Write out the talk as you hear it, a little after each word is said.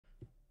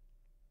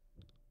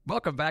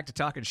Welcome back to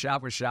Talking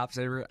Shop with Shop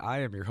Saver.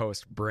 I am your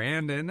host,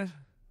 Brandon.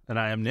 And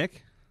I am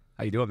Nick.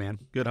 How you doing, man?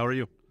 Good. How are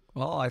you?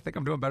 Well, I think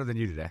I'm doing better than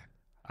you today.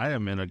 I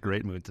am in a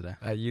great mood today.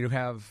 You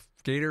have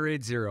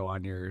Gatorade Zero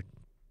on your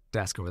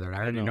desk over there, and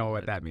I already know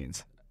what that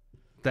means.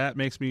 That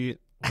makes me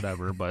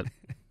whatever, but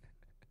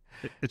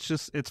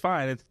it's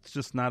fine. It's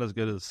just not as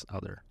good as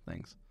other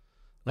things.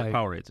 Like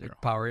Powerade Zero.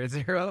 Powerade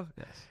Zero?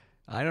 Yes.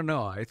 I don't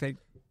know. I think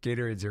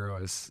Gatorade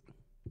Zero is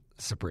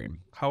supreme.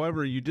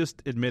 However, you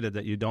just admitted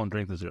that you don't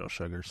drink the zero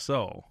sugar,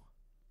 so.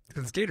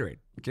 Because it's Gatorade.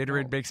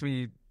 Gatorade makes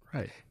me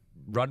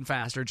run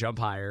faster, jump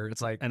higher.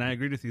 It's like and I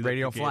agreed with you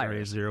Radio that Flyer.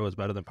 Gatorade Zero is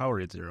better than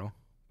Powerade Zero.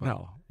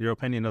 No. Your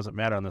opinion doesn't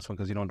matter on this one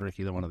because you don't drink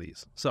either one of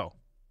these. So.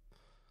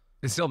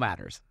 It still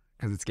matters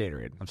because it's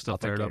Gatorade. I'm still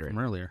fired up from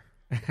earlier.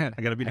 I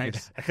got to be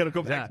nice. I got to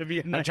go back to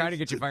being nice. I'm trying to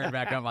get you fired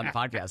back up on the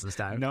podcast this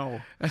time.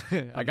 No.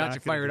 I got you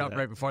fired up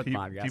right before the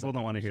podcast. People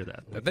don't want to hear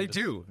that. They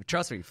do.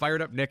 Trust me.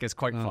 Fired up Nick is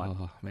quite fun.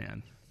 Oh,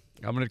 man.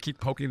 I'm going to keep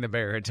poking the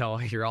bear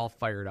until you're all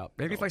fired up.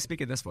 Maybe if I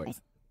speak in this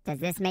voice. Does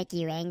this make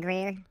you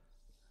angrier?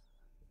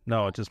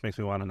 No, it just makes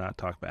me want to not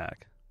talk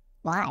back.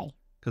 Why?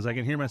 Because I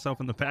can hear myself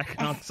in the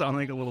background sound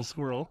like a little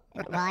squirrel.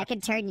 Well, I can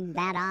turn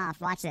that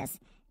off. Watch this.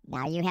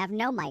 Now you have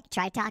no mic.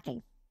 Try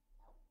talking.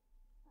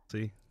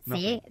 See?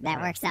 See? That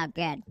works out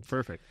good.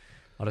 Perfect.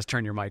 I'll just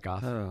turn your mic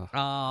off.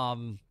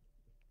 Oh.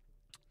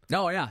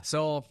 No, yeah.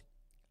 So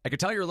I could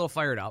tell you're a little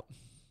fired up.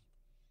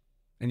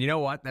 And you know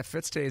what? That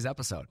fits today's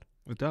episode.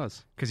 It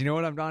does. Because you know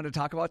what I'm going to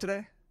talk about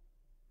today?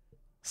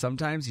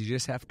 Sometimes you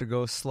just have to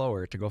go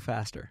slower to go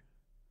faster.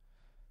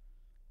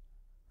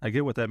 I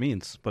get what that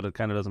means, but it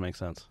kind of doesn't make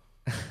sense.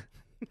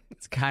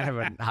 It's kind of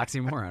an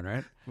oxymoron,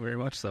 right? Very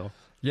much so.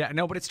 Yeah,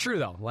 no, but it's true,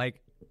 though.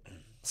 Like,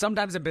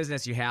 sometimes in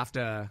business, you have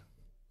to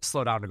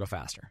slow down to go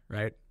faster,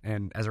 right?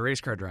 And as a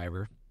race car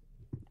driver,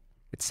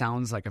 it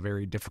sounds like a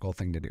very difficult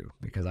thing to do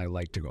because I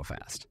like to go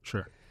fast.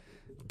 Sure.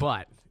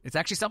 But it's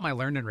actually something I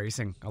learned in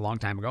racing a long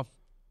time ago.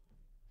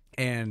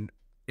 And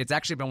it's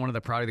actually been one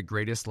of probably the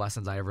greatest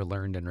lessons I ever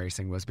learned in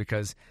racing was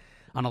because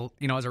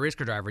as a race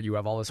car driver, you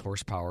have all this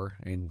horsepower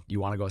and you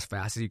want to go as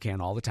fast as you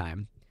can all the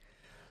time.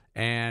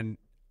 And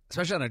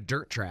especially on a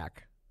dirt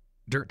track,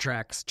 dirt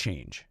tracks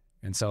change.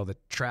 And so the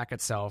track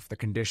itself, the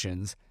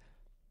conditions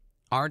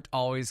aren't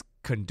always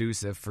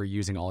conducive for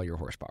using all your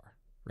horsepower,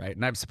 right?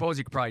 And I suppose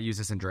you could probably use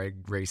this in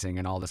drag racing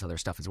and all this other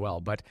stuff as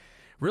well. But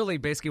really,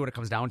 basically what it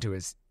comes down to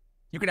is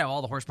you can have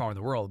all the horsepower in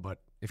the world, but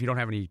if you don't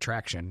have any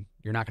traction,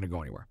 you're not going to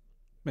go anywhere.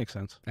 Makes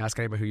sense. Ask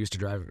anybody who used to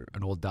drive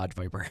an old Dodge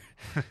Viper.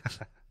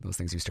 Those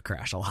things used to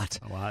crash a lot.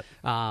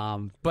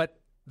 But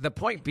the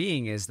point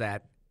being is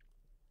that,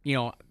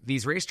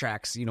 these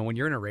racetracks, when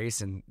you're in a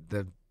race and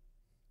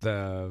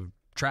the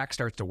track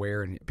starts to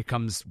wear and it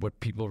becomes what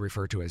people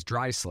refer to as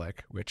dry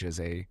slick, which is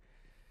a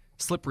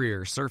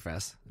slipperier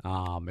surface.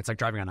 It's like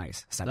driving on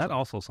ice. That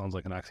also sounds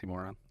like an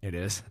oxymoron. It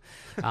is.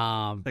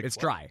 It's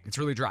dry. It's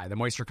really dry. The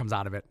moisture comes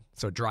out of it,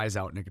 so it dries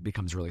out and it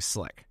becomes really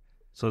slick.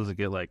 So does it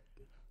get like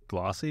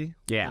glossy?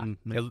 Yeah.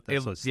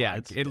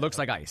 It looks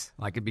like ice.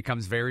 Like it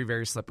becomes very,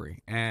 very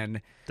slippery.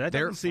 And that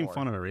doesn't seem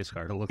fun on a race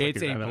car to look like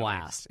it's a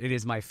blast. It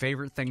is my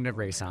favorite thing to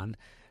race on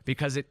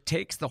because it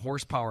takes the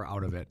horsepower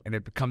out of it and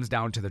it comes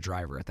down to the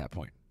driver at that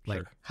point. Like,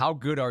 sure. How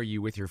good are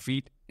you with your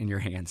feet and your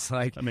hands?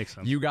 Like, that makes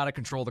sense. You got to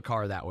control the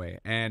car that way.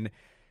 And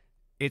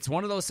it's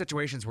one of those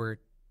situations where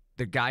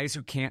the guys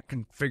who can't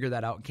figure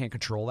that out and can't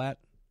control that,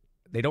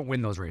 they don't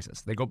win those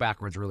races. They go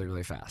backwards really,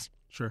 really fast.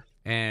 Sure.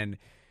 And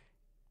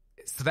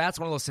so that's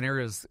one of those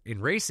scenarios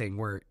in racing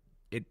where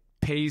it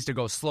pays to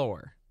go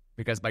slower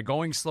because by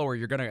going slower,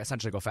 you're going to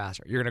essentially go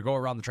faster. You're going to go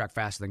around the track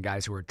faster than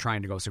guys who are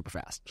trying to go super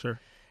fast. Sure.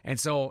 And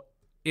so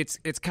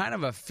it's kind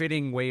of a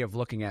fitting way of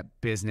looking at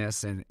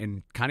business and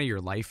kind of your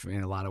life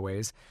in a lot of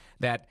ways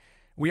that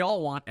we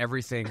all want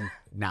everything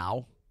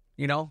now,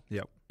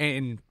 Yep.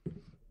 And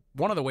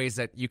one of the ways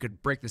that you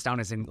could break this down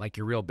is in like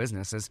your real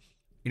business is,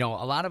 a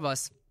lot of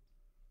us,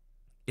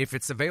 if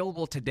it's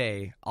available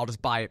today, I'll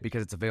just buy it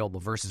because it's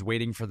available versus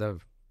waiting for the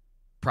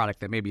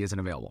product that maybe isn't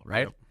available,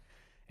 right? Yep.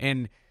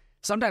 And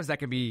sometimes that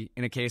can be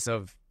in a case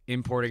of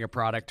importing a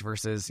product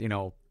versus,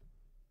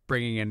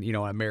 bringing in, an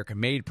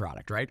American-made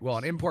product, right? Well,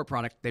 an import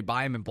product, they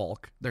buy them in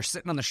bulk. They're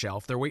sitting on the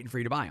shelf. They're waiting for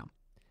you to buy them.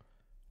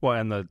 Well,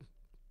 and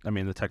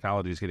the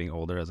technology is getting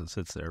older as it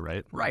sits there,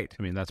 right? Right.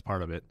 I mean, that's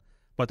part of it.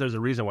 But there's a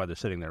reason why they're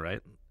sitting there,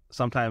 right?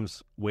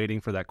 Sometimes waiting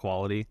for that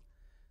quality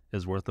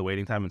is worth the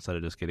waiting time instead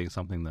of just getting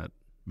something that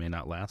may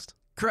not last.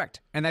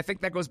 Correct. And I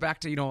think that goes back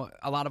to,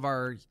 a lot of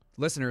our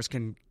listeners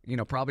can,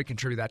 probably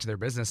contribute that to their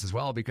business as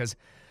well. Because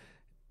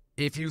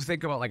if you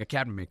think about like a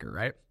cabinet maker,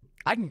 right?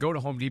 I can go to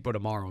Home Depot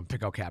tomorrow and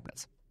pick out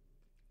cabinets.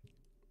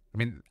 I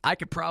mean, I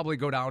could probably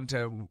go down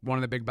to one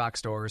of the big box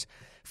stores,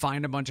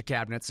 find a bunch of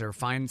cabinets or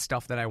find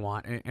stuff that I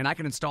want, and I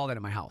can install that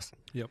in my house.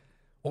 Yep.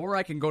 Or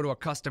I can go to a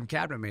custom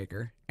cabinet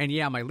maker, and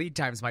yeah, my lead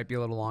times might be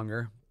a little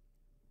longer,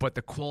 but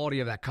the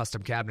quality of that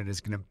custom cabinet is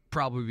going to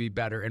probably be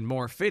better and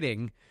more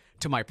fitting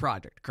to my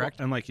project, correct?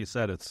 Well, and like you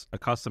said, it's a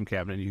custom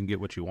cabinet. You can get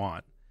what you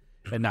want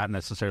and not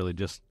necessarily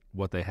just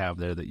what they have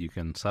there that you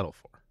can settle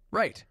for.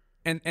 Right.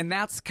 And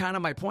that's kind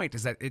of my point,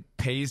 is that it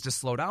pays to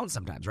slow down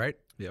sometimes, right?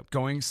 Yep.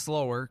 Going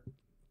slower,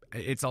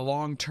 it's a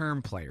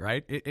long-term play,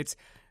 right?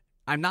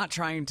 I'm not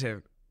trying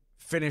to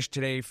finish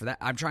today for that.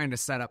 I'm trying to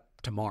set up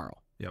tomorrow.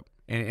 Yep.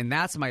 And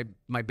that's my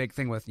big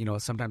thing with,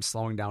 sometimes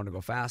slowing down to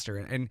go faster.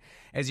 And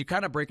as you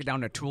kind of break it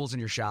down to tools in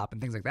your shop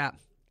and things like that,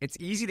 it's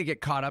easy to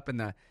get caught up in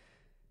the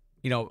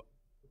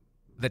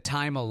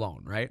time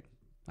alone, right?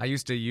 I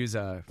used to use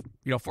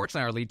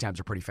fortunately our lead times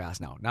are pretty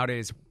fast now.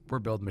 Nowadays, we're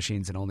building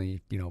machines in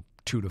only,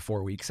 2 to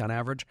 4 weeks on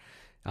average.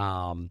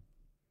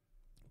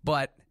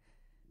 But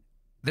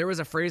there was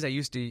a phrase I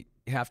used to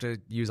have to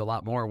use a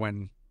lot more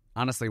when,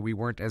 honestly, we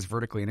weren't as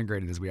vertically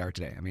integrated as we are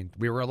today. I mean,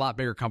 we were a lot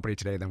bigger company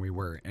today than we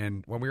were.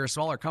 And when we were a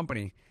smaller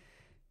company,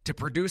 to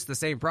produce the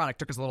same product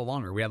took us a little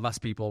longer. We had less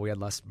people. We had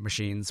less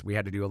machines. We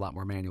had to do a lot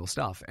more manual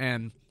stuff.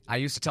 And I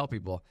used to tell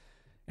people,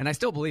 and I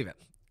still believe it,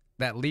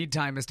 that lead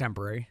time is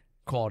temporary,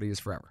 quality is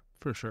forever.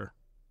 For sure.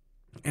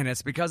 And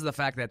it's because of the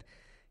fact that,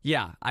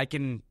 yeah, I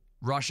can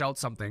rush out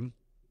something,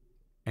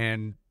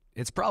 and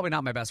it's probably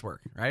not my best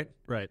work, right?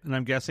 Right. And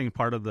I'm guessing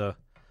part of the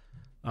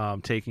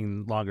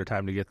taking longer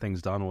time to get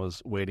things done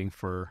was waiting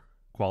for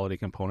quality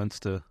components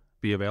to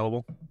be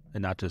available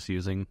and not just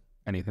using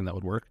anything that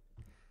would work.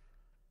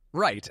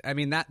 Right. I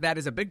mean, that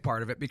is a big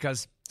part of it,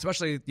 because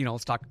especially,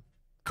 let's talk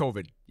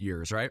COVID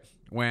years, right?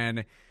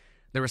 When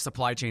there were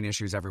supply chain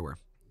issues everywhere.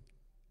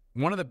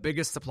 One of the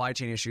biggest supply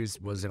chain issues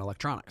was in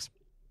electronics.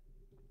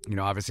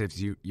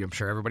 Obviously, I'm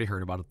sure everybody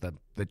heard about it,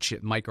 the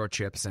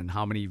microchips, and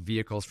how many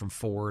vehicles from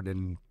Ford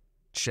and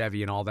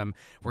Chevy and all them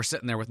were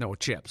sitting there with no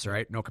chips,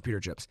 right? No computer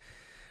chips.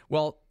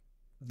 Well,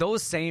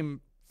 those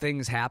same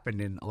things happened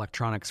in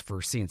electronics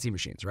for CNC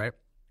machines, right?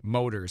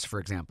 Motors, for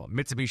example.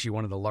 Mitsubishi,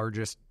 one of the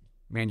largest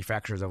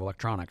manufacturers of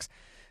electronics,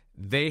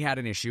 they had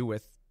an issue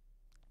with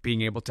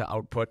being able to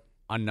output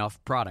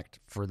enough product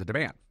for the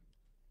demand.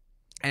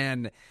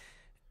 And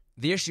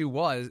the issue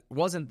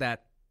wasn't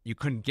that you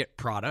couldn't get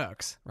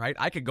products, right?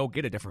 I could go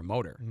get a different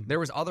motor. Mm-hmm. There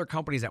was other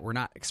companies that were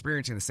not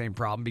experiencing the same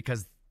problem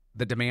because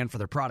the demand for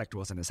their product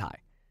wasn't as high.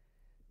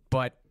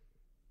 But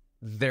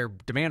their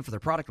demand for their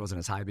product wasn't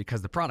as high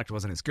because the product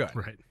wasn't as good.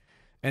 Right.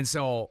 And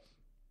so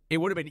it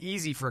would have been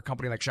easy for a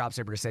company like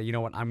ShopSaver to say, you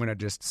know what, I'm going to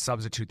just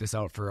substitute this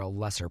out for a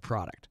lesser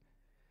product.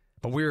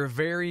 But we were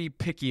very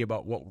picky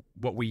about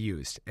what we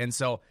used. And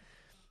so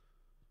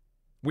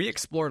we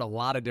explored a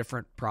lot of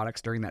different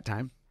products during that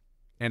time.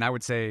 And I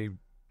would say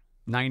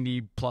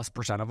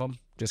 90+% of them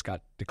just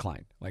got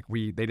declined. Like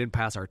they didn't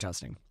pass our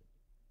testing.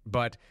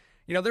 But,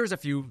 there's a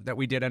few that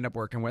we did end up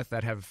working with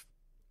that have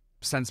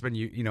since been,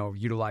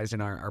 utilized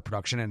in our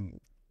production, and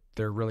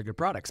they're really good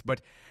products.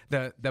 But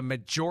the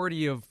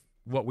majority of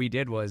what we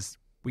did was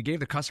we gave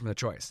the customer the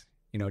choice.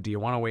 Do you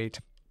want to wait,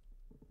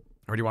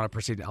 or do you want to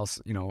proceed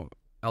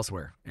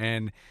elsewhere?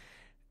 And,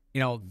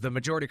 the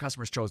majority of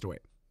customers chose to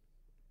wait.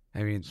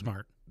 I mean,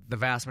 smart. The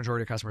vast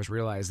majority of customers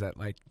realize that,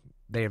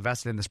 they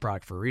invested in this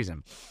product for a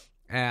reason.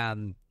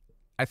 And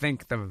I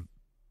think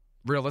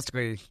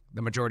realistically,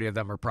 the majority of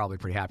them are probably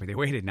pretty happy they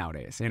waited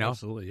nowadays,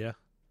 Absolutely, yeah.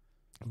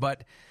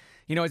 But,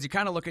 as you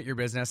kind of look at your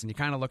business and you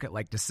kind of look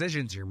at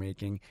decisions you're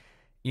making,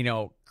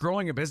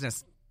 growing a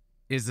business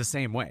is the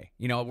same way.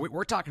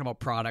 We're talking about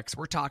products.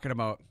 We're talking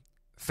about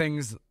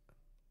things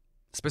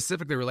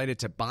specifically related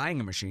to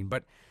buying a machine.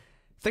 But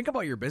think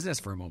about your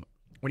business for a moment.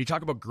 When you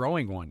talk about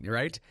growing one,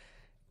 right?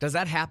 Does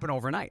that happen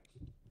overnight?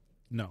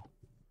 No,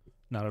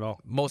 not at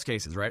all. Most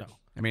cases, right? No.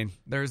 I mean,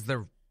 there's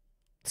the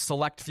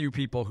select few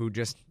people who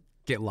just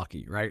get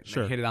lucky, right?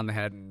 Sure. They hit it on the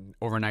head, and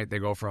overnight they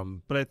go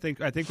from... But I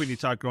think when you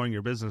talk growing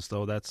your business,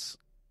 though, that's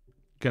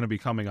going to be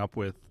coming up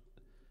with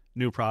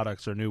new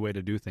products or new way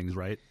to do things,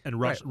 right? And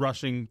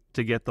rushing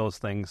to get those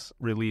things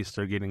released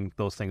or getting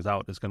those things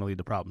out is going to lead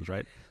to problems,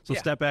 right? So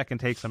step back and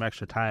take some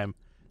extra time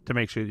to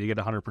make sure that you get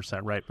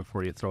 100% right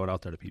before you throw it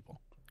out there to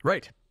people.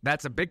 Right.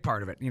 That's a big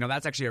part of it.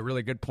 That's actually a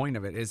really good point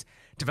of it, is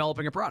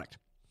developing a product,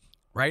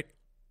 right?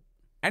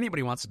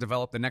 Anybody wants to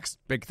develop the next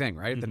big thing,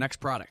 right? Mm-hmm. The next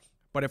product.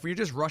 But if you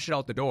just rush it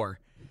out the door,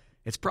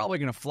 it's probably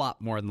going to flop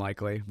more than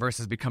likely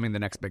versus becoming the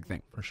next big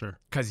thing. For sure.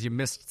 Because you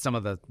missed some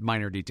of the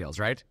minor details,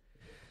 right?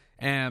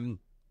 And,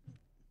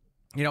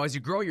 as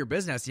you grow your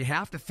business, you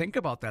have to think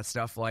about that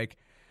stuff. Like,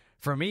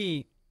 for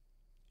me,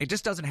 it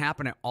just doesn't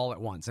happen all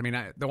at once. I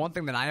mean, the one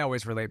thing that I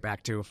always relate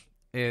back to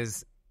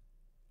is,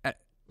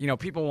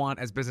 people want,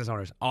 as business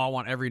owners, I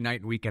want every night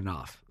and weekend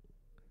off.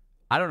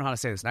 I don't know how to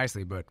say this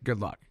nicely, but good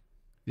luck.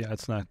 Yeah,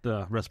 it's not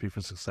the recipe for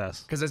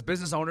success. Because as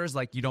business owners,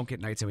 you don't get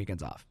nights and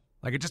weekends off.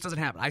 It just doesn't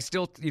happen. I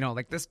still,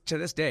 to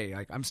this day,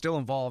 I'm still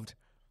involved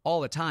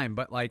all the time.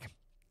 But,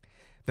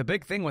 the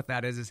big thing with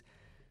that is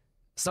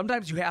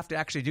sometimes you have to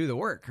actually do the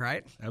work,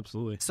 right?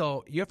 Absolutely.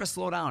 So you have to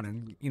slow down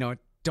and,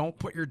 don't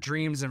put your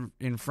dreams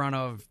in front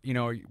of,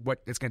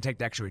 what it's going to take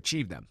to actually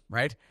achieve them,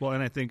 right? Well,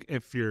 and I think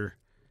if your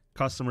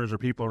customers or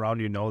people around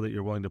you know that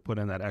you're willing to put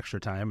in that extra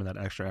time and that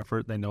extra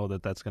effort, they know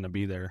that that's going to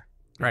be there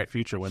in the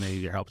future when they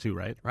need your help too,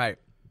 right? Right.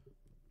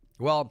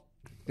 Well,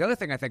 the other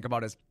thing I think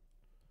about is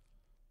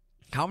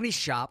how many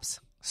shops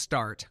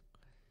start,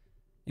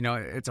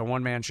 it's a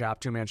one-man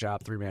shop, two-man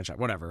shop, three-man shop,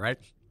 whatever, right?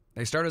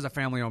 They started as a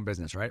family-owned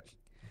business, right?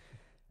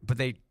 But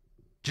they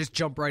just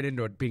jump right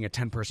into it being a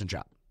 10-person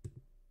shop.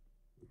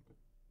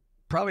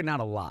 Probably not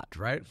a lot,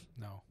 right?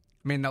 No.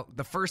 I mean,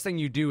 the first thing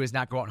you do is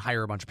not go out and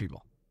hire a bunch of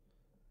people.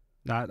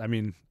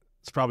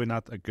 It's probably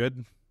not a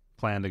good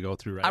plan to go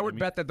through, right? I would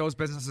bet that those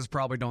businesses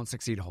probably don't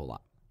succeed a whole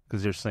lot.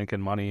 Because you're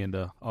sinking money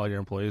into all your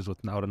employees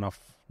with not enough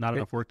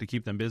work to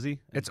keep them busy.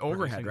 It's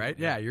overhead, right?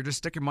 Yeah, you're just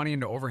sticking money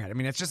into overhead. I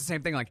mean, it's just the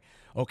same thing. Like,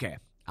 okay,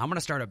 I'm going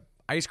to start an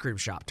ice cream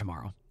shop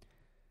tomorrow.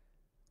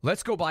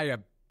 Let's go buy a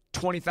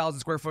 20,000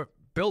 square foot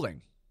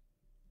building.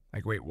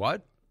 Like, wait,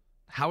 what?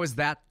 How is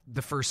that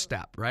the first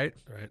step, right?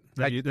 Right.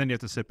 Then you have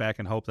to sit back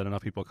and hope that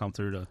enough people come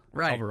through to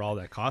cover all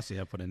that cost you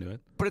have put into it.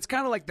 But it's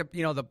kind of like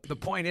the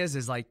point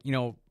is like,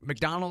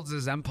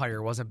 McDonald's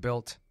empire wasn't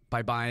built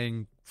by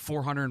buying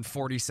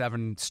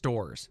 447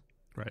 stores.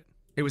 Right.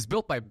 It was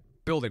built by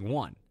building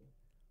one,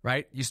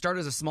 right? You start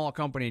as a small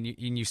company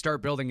and you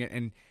start building it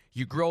and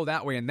you grow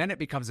that way, and then it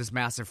becomes this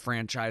massive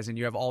franchise and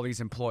you have all these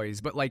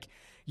employees. But like,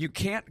 you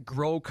can't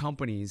grow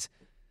companies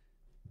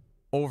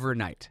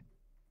overnight.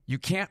 You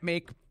can't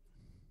make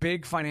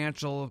big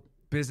financial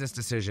business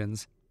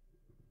decisions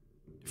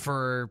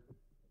for,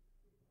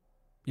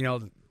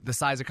 the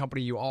size of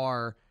company you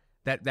are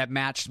that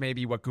match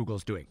maybe what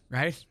Google's doing,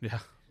 right? Yeah.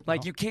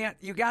 Like, you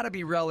got to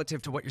be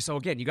relative to what you're. So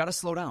again, you got to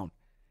slow down.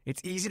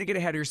 It's easy to get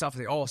ahead of yourself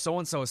and say, oh,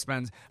 so-and-so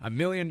spends $1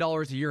 million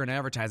a year in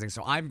advertising,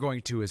 so I'm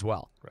going to as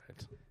well.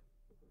 Right.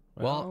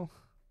 Well,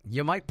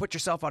 you might put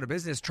yourself out of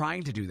business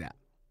trying to do that.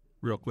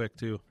 Real quick,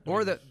 too.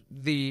 Or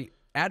the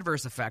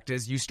adverse effect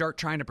is you start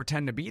trying to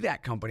pretend to be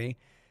that company,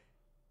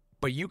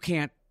 but you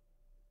can't.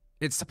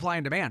 It's supply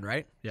and demand,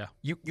 right? Yeah.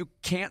 You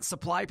can't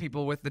supply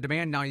people with the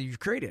demand now you've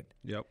created.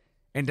 Yep.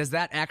 And does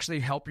that actually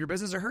help your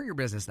business or hurt your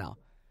business now?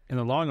 In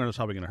the long run, it's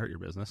probably going to hurt your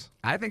business.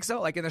 I think so.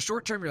 Like, in the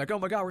short term, you're like, oh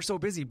my God, we're so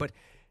busy. But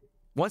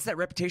once that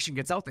reputation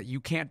gets out that you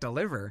can't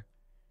deliver,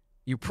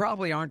 you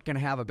probably aren't going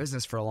to have a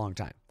business for a long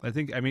time. I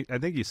think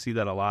you see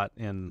that a lot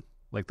in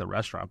like the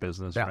restaurant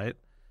business, right?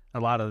 A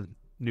lot of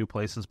new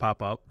places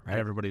pop up. Right.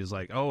 Everybody's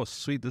like, oh,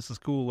 sweet, this is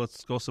cool.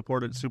 Let's go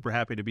support it. Super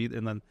happy to be.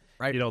 And then,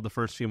 the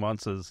first few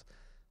months is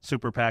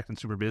super packed and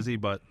super busy.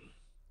 But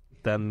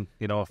then,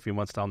 a few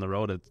months down the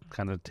road, it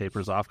kind of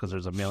tapers off because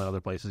there's a million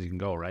other places you can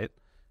go, right?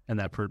 And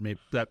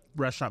that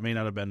restaurant may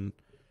not have been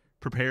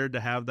prepared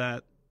to have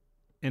that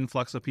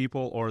influx of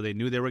people, or they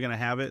knew they were going to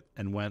have it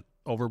and went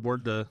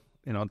overboard to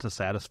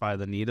satisfy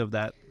the need of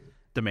that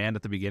demand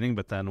at the beginning.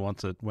 But then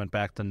once it went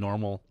back to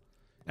normal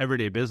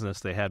everyday business,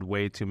 they had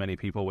way too many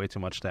people, way too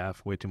much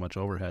staff, way too much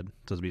overhead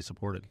to be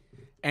supported.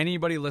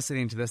 Anybody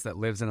listening to this that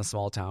lives in a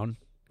small town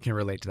can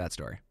relate to that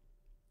story.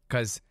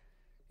 Because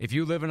if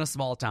you live in a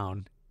small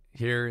town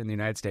here in the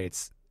United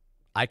States,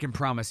 I can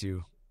promise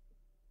you,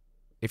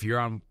 if you're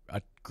on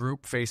a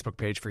group Facebook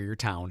page for your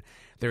town,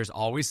 there's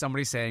always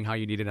somebody saying how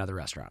you need another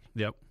restaurant.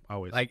 Yep,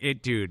 always.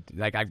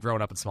 Like, I've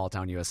grown up in small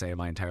town USA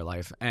my entire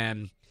life.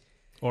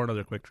 Or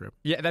another Quick Trip.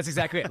 Yeah, that's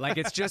exactly it. Like,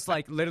 it's just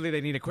like literally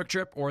they need a Quick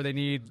Trip or they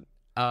need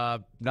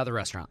another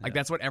restaurant. Like,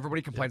 that's what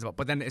everybody complains about.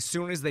 But then as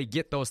soon as they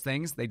get those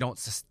things, they're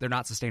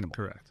not sustainable.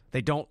 Correct.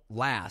 They don't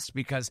last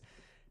because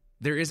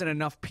there isn't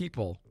enough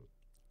people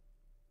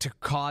to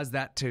cause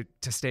that to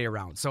stay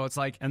around. So it's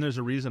like... And there's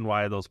a reason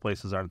why those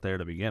places aren't there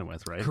to begin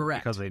with, right?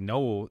 Correct. Because they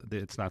know that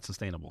it's not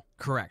sustainable.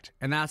 Correct.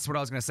 And that's what I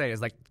was going to say,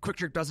 is like Quick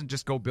Trip doesn't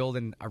just go build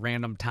in a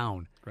random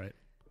town. Right.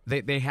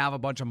 They have a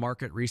bunch of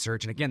market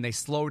research. And again, they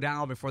slow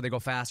down before they go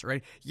faster,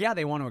 right? Yeah,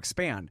 they want to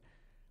expand.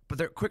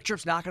 But Quick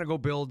Trip's not going to go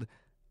build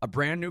a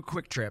brand new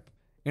Quick Trip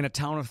in a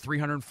town of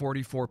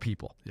 344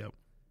 people. Yep.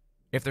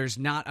 If there's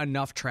not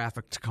enough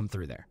traffic to come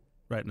through there.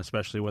 Right, and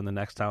especially when the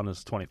next town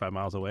is 25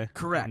 miles away.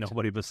 Correct.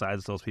 Nobody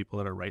besides those people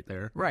that are right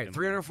there. Right,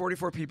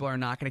 344 people are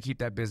not going to keep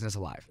that business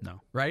alive. No.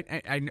 Right?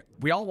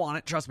 We all want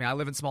it. Trust me, I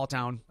live in a small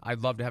town. I'd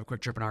love to have a Quick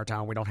Trip in our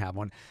town. We don't have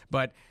one.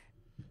 But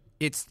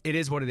it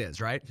is what it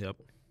is, right? Yep.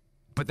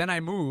 But then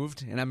I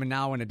moved, and I'm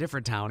now in a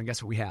different town, and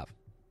guess what we have?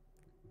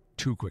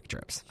 2 Quick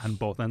Trips. On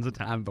both ends of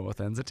town. On both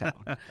ends of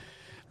town.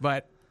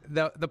 But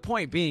the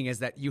point being is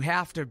that you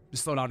have to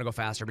slow down to go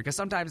faster, because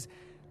sometimes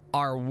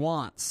our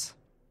wants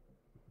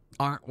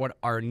aren't what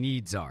our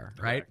needs are,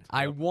 right? Correct.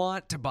 I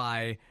want to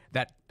buy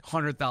that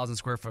 100,000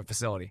 square foot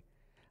facility.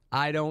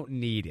 I don't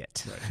need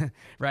it,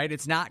 right?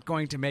 It's not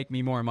going to make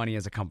me more money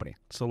as a company.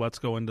 So let's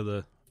go into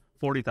the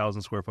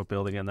 40,000 square foot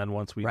building, and then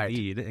once we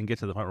need and get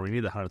to the point where we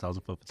need the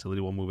 100,000 foot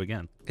facility, we'll move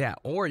again. Yeah,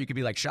 or you could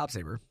be like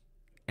ShopSaver,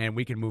 and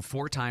we can move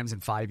 4 times in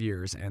 5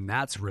 years, and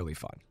that's really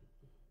fun.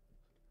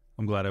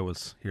 I'm glad I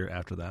was here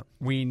after that.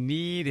 We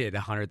needed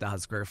 100,000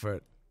 square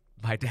foot.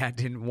 My dad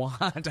didn't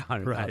want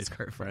 100,000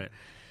 square foot. Right.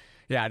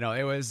 Yeah, no,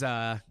 it was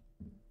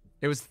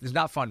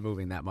not fun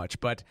moving that much.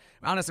 But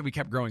honestly, we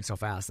kept growing so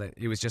fast that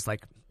it was just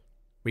like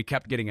we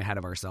kept getting ahead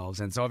of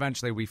ourselves. And so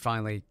eventually we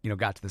finally,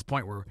 got to this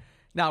point where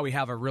now we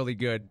have a really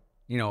good,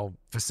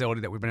 facility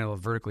that we've been able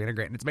to vertically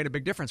integrate. And it's made a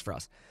big difference for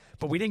us.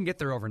 But we didn't get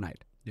there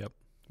overnight. Yep.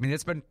 I mean,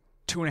 it's been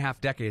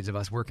 2.5 decades of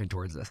us working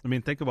towards this. I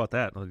mean, think about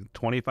that. Like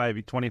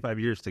 25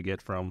 years to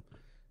get from,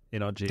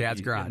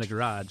 Dad's garage in the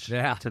garage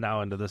to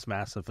now into this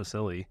massive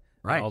facility.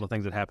 Right. All the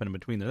things that happen in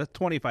between there. That's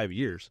 25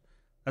 years.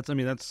 That's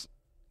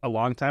a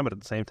long time, but at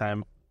the same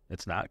time,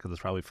 it's not, because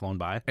it's probably flown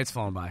by. It's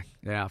flown by.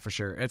 Yeah, for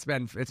sure. It's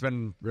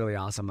been really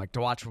awesome. Like,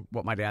 to watch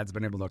what my dad's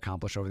been able to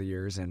accomplish over the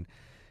years, and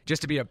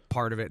just to be a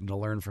part of it and to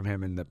learn from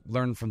him and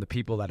learn from the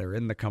people that are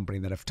in the company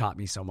that have taught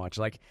me so much.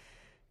 Like,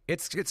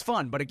 it's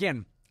fun, but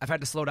again, I've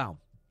had to slow down.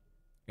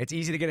 It's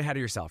easy to get ahead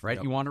of yourself, right?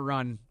 Yep. You want to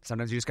run.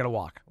 Sometimes you just got to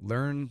walk.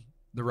 Learn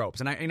the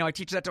ropes. And I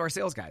teach that to our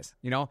sales guys.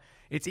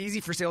 It's easy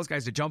for sales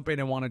guys to jump in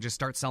and want to just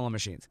start selling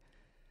machines.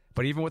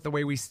 But even with the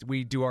way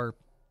we do our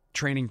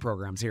training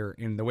programs here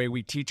and the way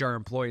we teach our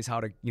employees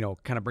how to,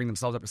 kind of bring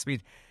themselves up to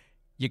speed,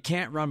 you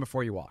can't run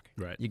before you walk.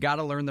 Right. You got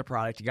to learn the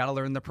product. You got to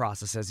learn the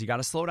processes. You got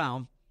to slow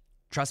down.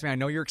 Trust me, I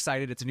know you're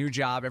excited. It's a new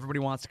job. Everybody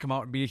wants to come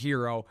out and be a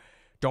hero.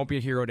 Don't be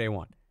a hero day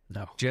one.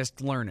 No.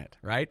 Just learn it,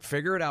 right?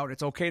 Figure it out.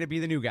 It's okay to be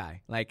the new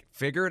guy. Like,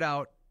 figure it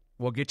out.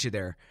 We'll get you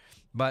there.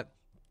 But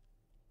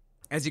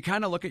as you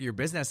kind of look at your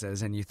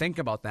businesses and you think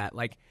about that,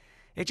 like,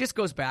 it just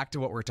goes back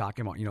to what we're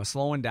talking about,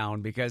 slowing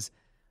down. Because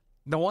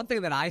the one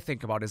thing that I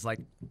think about is,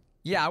 like,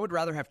 yeah, I would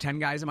rather have 10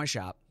 guys in my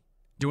shop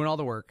doing all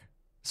the work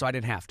so I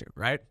didn't have to,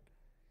 right?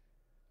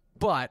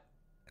 But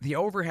the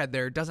overhead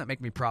there doesn't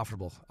make me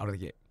profitable out of the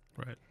gate.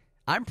 Right.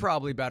 I'm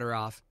probably better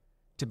off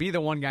to be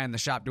the one guy in the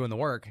shop doing the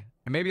work,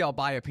 and maybe I'll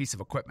buy a piece of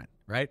equipment,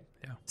 right?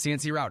 Yeah.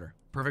 CNC router,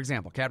 perfect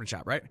example, cabinet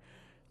shop, right?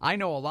 I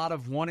know a lot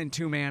of 1- and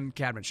 2-man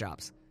cabinet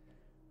shops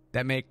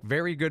that make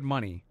very good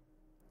money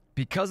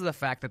because of the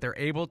fact that they're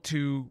able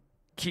to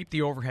keep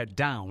the overhead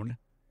down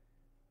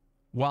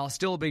while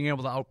still being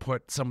able to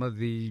output some of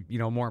the,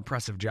 more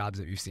impressive jobs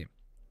that you've seen.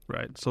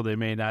 Right. So they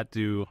may not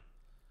do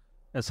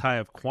as high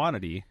of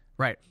quantity,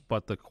 right,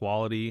 but the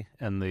quality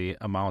and the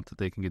amount that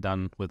they can get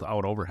done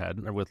without overhead,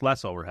 or with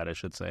less overhead, I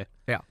should say.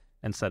 Yeah.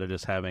 Instead of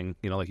just having,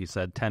 like you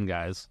said, 10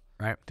 guys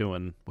right,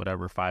 doing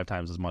whatever, 5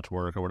 times as much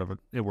work or whatever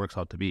it works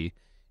out to be.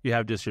 You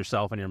have just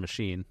yourself and your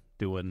machine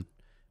doing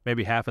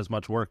maybe half as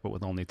much work, but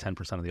with only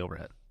 10% of the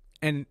overhead.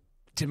 And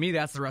to me,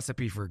 that's the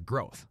recipe for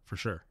growth. For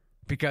sure.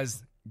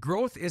 Because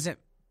growth isn't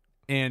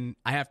in,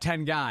 I have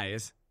 10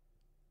 guys,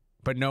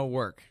 but no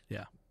work.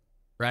 Yeah.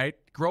 Right?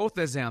 Growth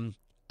is in,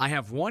 I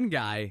have one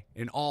guy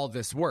in all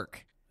this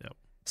work. Yep.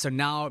 So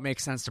now it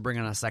makes sense to bring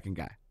on a second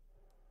guy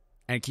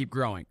and keep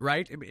growing,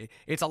 right?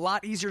 It's a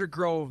lot easier to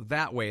grow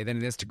that way than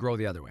it is to grow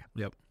the other way.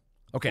 Yep.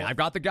 Okay, I've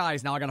got the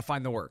guys, now I got to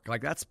find the work.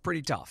 Like, that's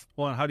pretty tough.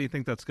 Well, and how do you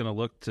think that's going to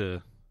look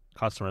to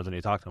customers when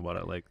you talk to them about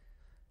it? Like,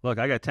 look,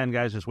 I got 10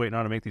 guys just waiting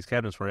on to make these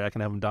cabinets for you. I can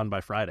have them done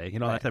by Friday. Right.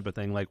 That type of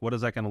thing. Like, what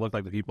is that going to look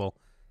like to people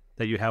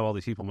that you have all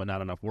these people but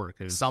not enough work?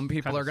 Some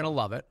people are going to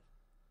love it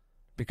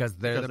because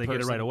they get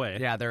it right away.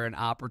 Yeah, they're an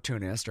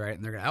opportunist, right?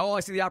 And they're going to, I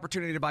see the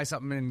opportunity to buy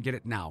something and get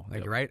it now.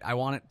 Like, right? I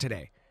want it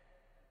today.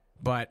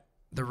 But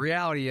the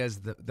reality is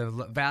the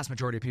vast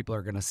majority of people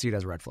are going to see it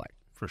as a red flag.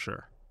 For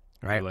sure.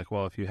 Right? You're like,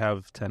 well, if you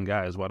have 10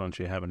 guys, why don't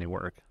you have any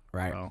work?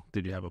 Right. Well,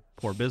 did you have a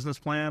poor business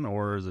plan,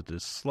 or is it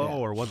just slow,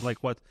 or what?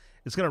 Like, what?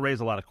 It's going to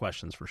raise a lot of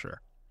questions for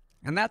sure.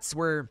 And that's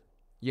where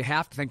you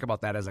have to think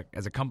about that as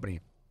a company.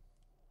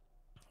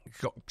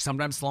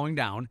 Sometimes slowing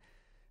down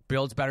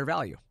builds better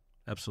value.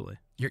 Absolutely.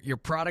 Your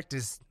product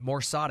is more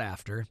sought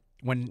after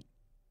when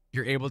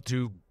you're able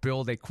to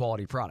build a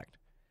quality product.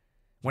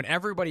 When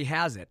everybody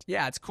has it,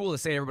 yeah, it's cool to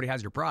say everybody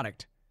has your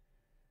product,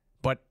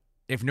 but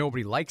if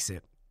nobody likes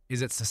it,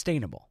 is it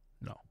sustainable?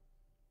 No.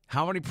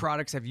 How many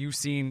products have you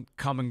seen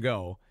come and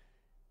go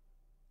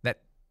that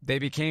they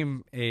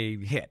became a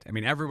hit? I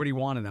mean, everybody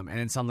wanted them, and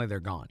then suddenly they're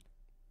gone,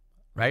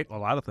 right? A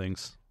lot of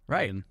things.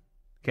 Right. I mean,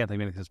 can't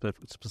think of anything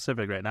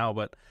specific right now,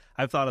 but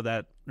I've thought of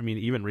that. I mean,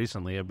 even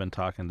recently, I've been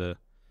talking to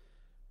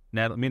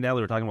Natalie. Me and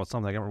Natalie were talking about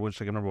something. I can't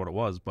remember what it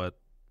was, but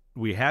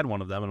we had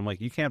one of them, and I'm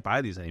like, you can't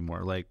buy these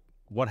anymore. Like,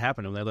 what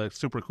happened to them? They're like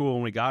super cool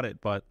when we got it,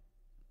 but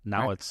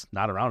now It's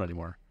not around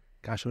anymore.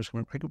 Gosh, I wish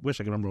I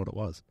could remember what it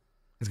was.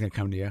 It's going to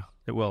come to you.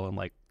 It will in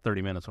like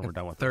 30 minutes when we're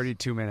done with it.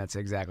 32 minutes,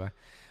 exactly.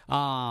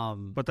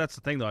 But that's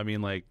the thing, though. I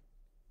mean, like,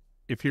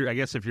 if you're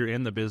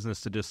in the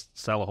business to just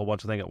sell a whole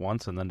bunch of things at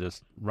once and then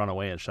just run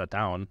away and shut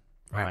down,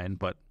 fine.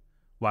 But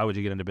why would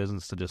you get into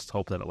business to just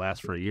hope that it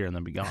lasts for a year and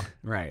then be gone?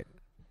 Right.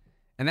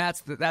 And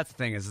that's the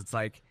thing is, it's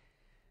like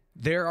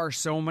there are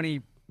so many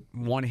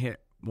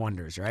one-hit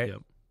wonders, right?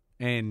 Yep.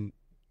 And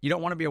you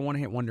don't want to be a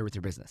one-hit wonder with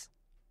your business.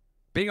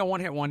 Being a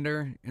one-hit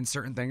wonder in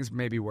certain things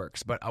maybe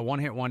works, but a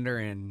one-hit wonder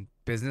in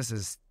business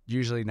is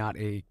usually not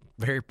a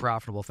very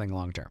profitable thing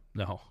long-term.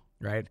 No.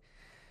 Right?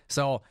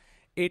 So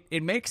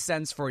it makes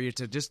sense for you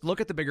to just look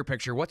at the bigger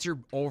picture. What's your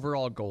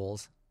overall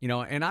goals?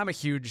 And I'm a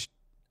huge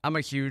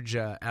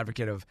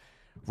advocate of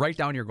write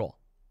down your goal.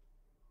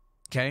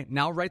 Okay?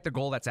 Now write the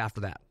goal that's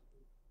after that.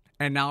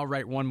 And now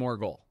write one more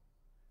goal.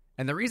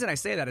 And the reason I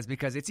say that is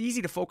because it's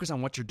easy to focus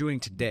on what you're doing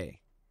today.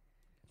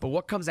 But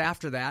what comes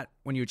after that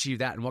when you achieve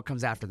that, and what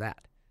comes after that?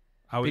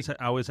 I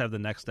always have the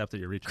next step that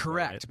you're reaching.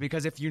 Correct. For, right?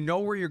 Because if you know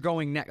where you're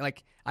going next,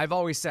 like I've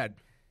always said,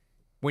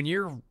 when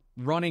you're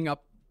running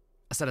up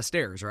a set of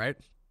stairs, right?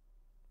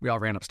 We all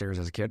ran upstairs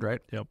as a kid,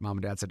 right? Yep. Mom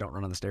and Dad said, don't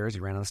run on the stairs.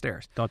 You ran on the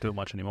stairs. Don't do it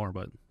much anymore,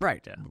 but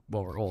Right. Yeah.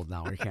 Well, we're old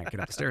now. We can't get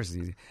up the stairs as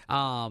easy.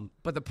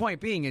 But the point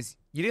being is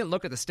you didn't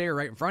look at the stair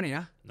right in front of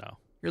you. no.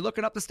 You're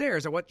looking up the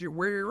stairs at where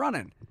you're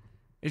running.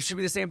 It should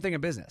be the same thing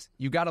in business.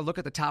 You got to look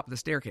at the top of the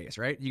staircase,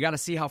 right? You got to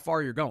see how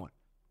far you're going.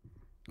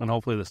 And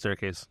hopefully the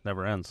staircase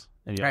never ends,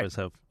 and you Right. always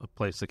have a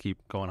place to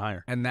keep going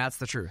higher. And that's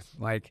the truth.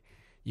 Like,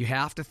 you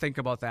have to think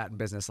about that in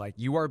business. Like,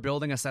 you are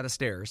building a set of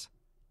stairs,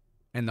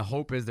 and the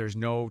hope is there's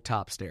no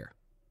top stair.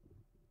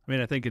 I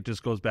mean, I think it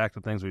just goes back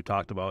to things we've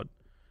talked about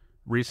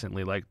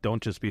recently. Like,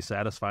 don't just be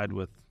satisfied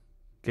with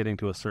getting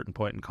to a certain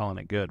point and calling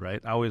it good,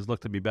 right? Always look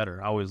to be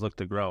better. Always look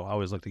to grow.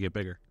 Always look to get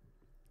bigger.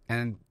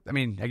 And, I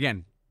mean,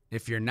 again,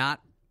 if you're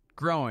not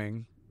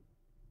growing,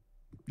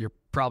 you're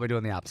probably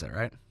doing the opposite,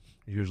 right?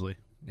 Usually.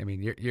 I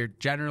mean, you're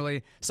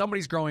generally,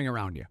 somebody's growing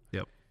around you.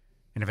 Yep.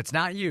 And if it's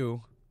not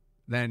you,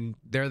 then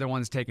they're the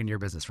ones taking your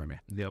business from you.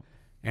 Yep.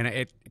 And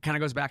it kind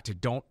of goes back to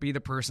don't be the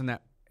person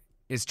that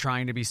is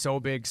trying to be so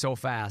big so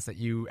fast that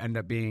you end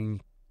up being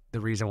the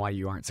reason why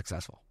you aren't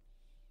successful.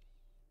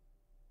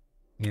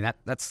 I mean,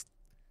 that's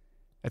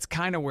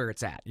kind of where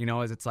it's at, you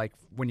know, is it's like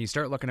when you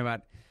start looking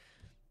at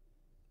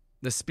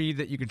the speed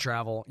that you can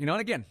travel, you know,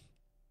 and again,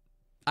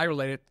 I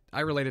relate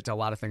it to a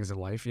lot of things in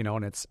life, you know,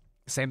 and it's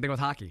the same thing with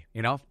hockey,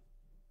 you know.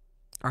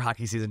 Our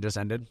hockey season just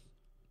ended.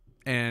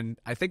 And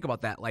I think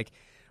about that. Like,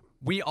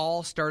 we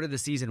all started the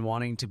season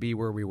wanting to be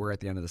where we were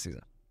at the end of the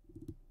season.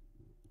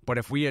 But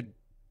if we had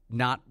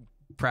not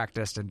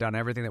practiced and done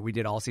everything that we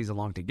did all season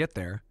long to get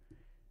there,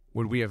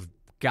 would we have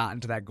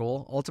gotten to that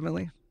goal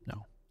ultimately?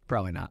 No.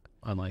 Probably not.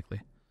 Unlikely.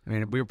 I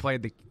mean, we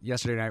played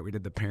yesterday night, we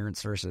did the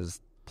parents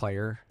versus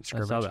player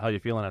scrimmage. How you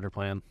feeling after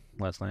playing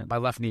last night? My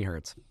left knee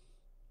hurts.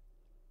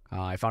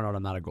 I found out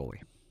I'm not a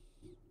goalie.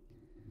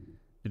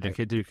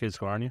 Did your kid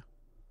score on you?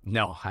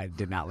 No, I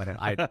did not let it.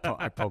 I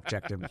poke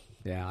checked him.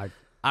 Yeah,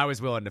 I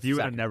was willing to. You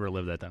would have never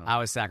lived that down. I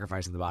was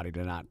sacrificing the body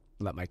to not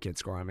let my kid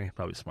score on me.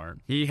 Probably smart.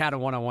 He had a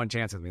one-on-one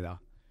chance with me, though.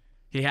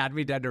 He had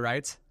me dead to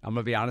rights. I'm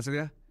going to be honest with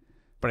you.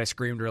 But I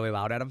screamed really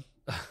loud at him.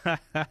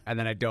 And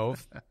then I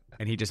dove,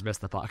 and he just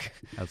missed the puck.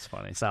 That's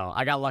funny. So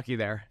I got lucky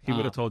there. He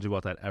would have told you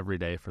about that every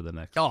day for the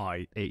next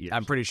 8 years.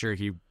 I'm pretty sure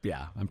he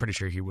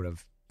would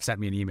have sent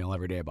me an email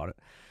every day about it.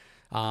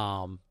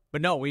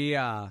 But no, we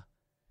got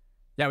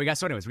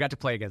to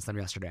play against them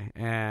yesterday.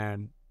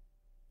 And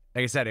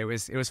like I said, it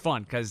was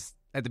fun because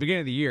at the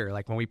beginning of the year,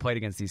 like when we played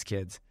against these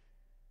kids,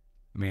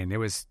 man, it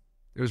was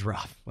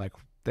rough. Like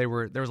there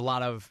was a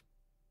lot of,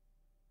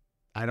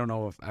 I don't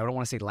want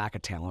to say lack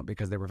of talent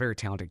because they were very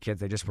talented kids.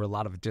 They just were a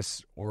lot of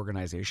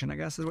disorganization, I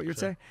guess is what you'd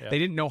say. Yeah. They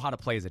didn't know how to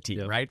play as a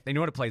team, right? They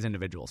knew how to play as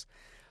individuals.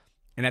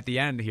 And at the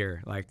end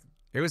here, like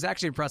it was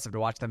actually impressive to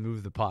watch them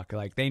move the puck.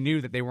 Like they knew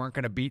that they weren't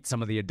going to beat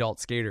some of the adult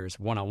skaters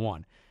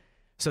one-on-one.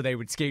 So they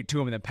would skate to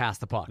him and then pass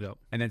the puck,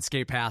 and then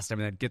skate past him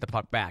and then get the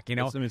puck back. You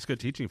know, it's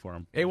good teaching for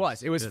them. It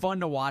was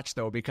fun to watch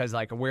though because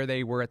like where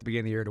they were at the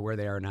beginning of the year to where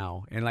they are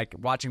now, and like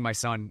watching my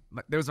son.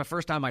 There was the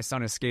first time my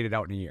son has skated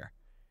out in a year.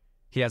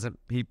 He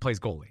plays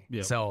goalie.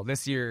 Yep. So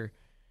this year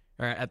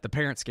at the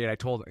parent skate, I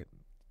told him,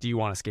 "Do you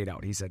want to skate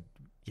out?" He said,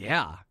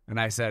 "Yeah," and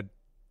I said,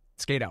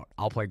 "Skate out.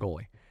 I'll play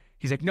goalie."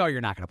 He's like, "No,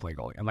 you're not going to play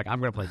goalie." I'm like, "I'm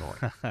going to play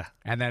goalie."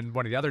 And then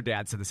one of the other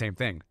dads said the same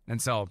thing,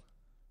 and so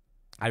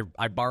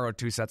I borrowed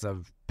 2 sets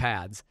of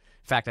pads.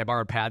 In fact, I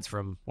borrowed pads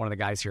from one of the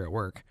guys here at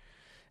work.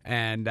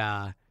 And,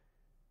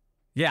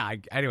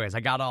 anyways, I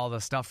got all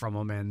the stuff from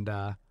him. And,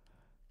 I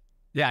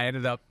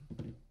ended up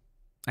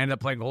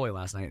playing goalie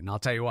last night. And I'll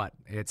tell you what,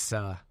 it's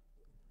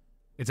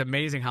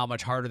amazing how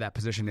much harder that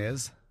position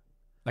is.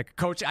 Like,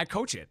 I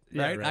coach it,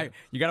 right? Yeah, right.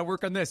 You got to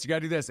work on this. You got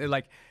to do this. And,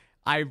 like,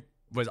 I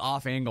was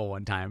off angle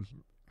one time,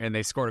 and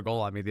they scored a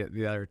goal on me.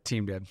 The other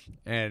team did.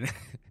 And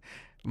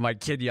my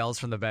kid yells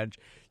from the bench,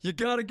 "You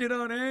got to get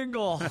on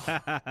angle."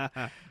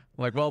 I'm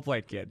like, well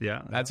played, kid.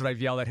 Yeah. That's what I've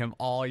yelled at him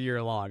all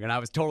year long. And I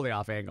was totally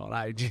off angle. And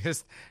I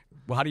just,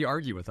 how do you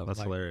argue with him?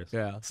 That's hilarious.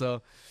 Yeah.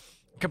 So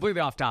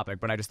completely off topic,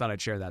 but I just thought I'd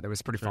share that. It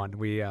was pretty fun.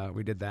 We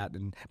did that.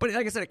 But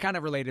like I said, it kind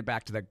of related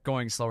back to the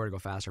going slower to go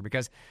faster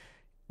because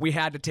we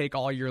had to take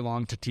all year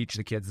long to teach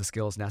the kids the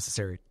skills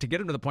necessary to get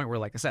them to the point where,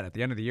 like I said, at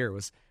the end of the year, it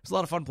was a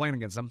lot of fun playing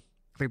against them.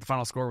 I think the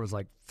final score was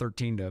like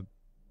 13-14,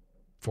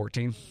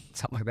 something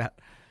like that.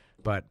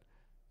 But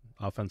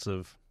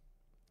offensive.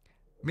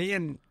 Me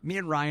and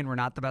Ryan were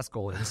not the best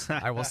goalies.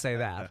 I will say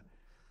that.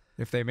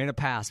 If they made a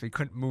pass, we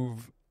couldn't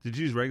move. Did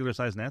you use regular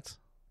size nets?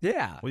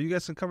 Yeah. Well, you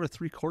guys can cover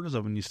 3/4 of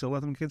them and you still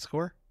let them kids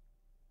score?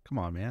 Come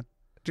on, man.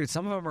 Dude,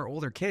 some of them are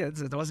older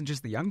kids. It wasn't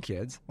just the young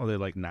kids. Well, they're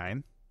like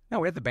 9. No,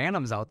 we had the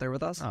Bantams out there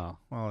with us. Oh,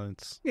 well,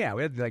 it's... Yeah,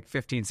 we had like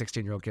 15,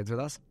 16-year-old kids with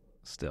us.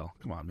 Still.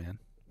 Come on, man.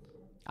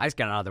 I just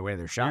got out of the way of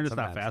their shots. You're just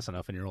sometimes. not fast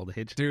enough in your old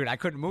age. Dude, I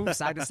couldn't move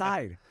side to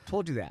side.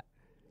 Told you that.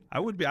 I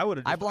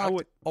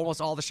blocked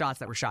almost all the shots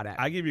that were shot at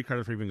me. I give you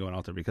credit for even going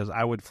out there because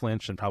I would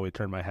flinch and probably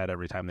turn my head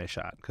every time they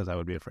shot because I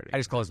would be afraid. I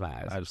just closed my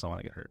eyes. I just don't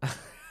want to get hurt.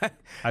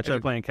 I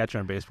tried playing catcher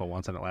in baseball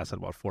once and it lasted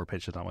about 4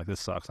 pitches. I'm like, this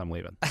sucks. I'm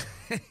leaving.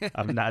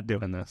 I'm not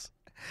doing this.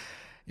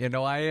 You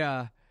know,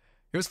 it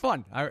was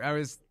fun. I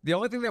was the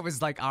only thing that was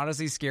like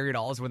honestly scary at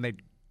all is when they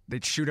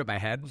they'd shoot at my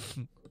head.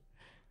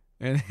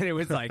 And it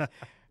was like,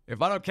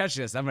 if I don't catch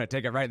this, I'm going to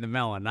take it right in the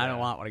melon. I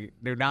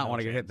do not want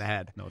to get hit in the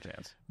head. No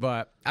chance.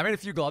 But I made a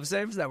few glove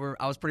saves that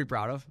I was pretty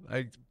proud of.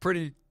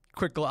 Pretty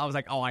quick. I was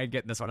like, oh, I ain't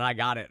getting this one. And I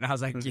got it. And I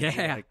was like,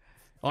 yeah. Like,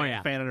 oh,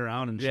 yeah. Fan it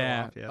around and show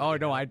off. Yeah. Oh,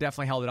 no, I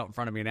definitely held it out in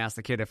front of me and asked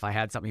the kid if I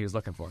had something he was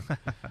looking for.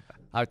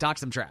 I would talk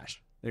some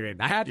trash. I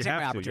had to take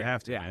my opportunity. You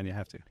have to, yeah. man. You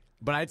have to.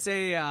 But I'd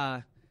say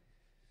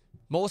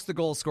most of the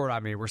goals scored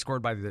on me were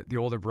scored by the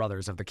older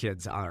brothers of the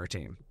kids on our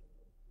team.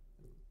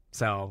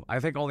 So I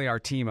think only our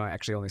team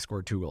actually only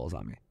scored 2 goals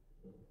on me.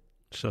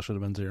 Still should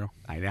have been 0.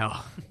 I know.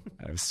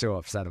 I was so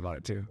upset about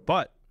it, too.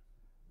 But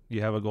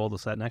you have a goal to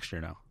set next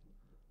year now.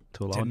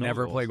 To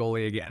never play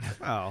goalie again.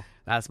 Oh.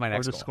 That's my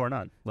next goal. Or just goal. score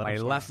none. My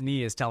left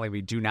knee is telling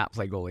me do not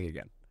play goalie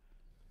again.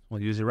 Well,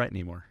 use your right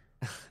knee more.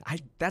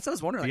 That's what I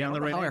was wondering. Be like, on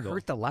the right how angle. I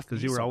hurt the left knee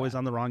because you were so always bad.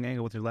 on the wrong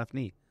angle with your left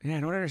knee. Yeah, I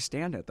don't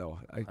understand it, though.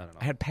 I don't know.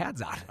 I had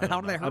pads on. How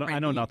did I hurt my I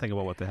know knee? nothing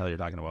about what the hell you're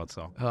talking about,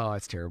 so Oh,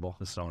 it's terrible.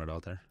 just throwing it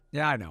out there.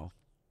 Yeah, I know.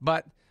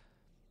 But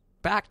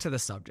back to the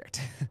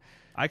subject.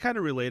 I kind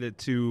of relate it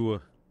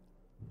to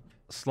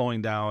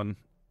slowing down.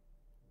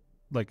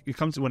 Like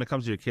when it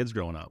comes to your kids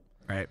growing up.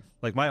 Right.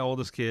 Like my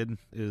oldest kid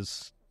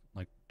is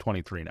like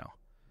 23 now,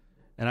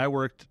 and I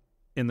worked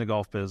in the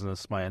golf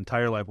business my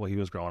entire life while he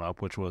was growing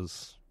up, which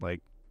was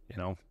like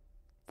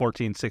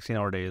 14,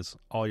 16-hour days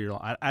all year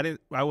long.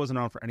 I wasn't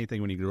around for anything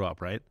when he grew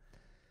up, right?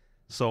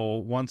 So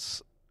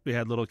once we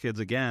had little kids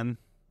again,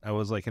 I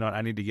was like,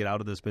 I need to get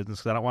out of this business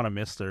because I don't want to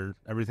miss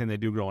everything they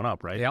do growing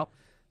up, right? Yep.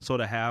 So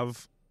to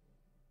have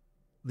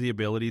the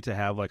ability to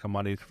have like a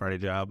Monday to Friday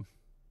job,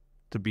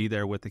 to be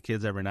there with the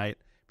kids every night,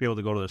 be able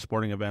to go to their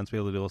sporting events, be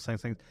able to do those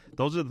things.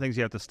 Those are the things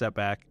you have to step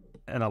back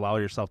and allow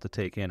yourself to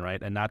take in,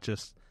 right? And not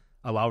just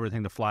allow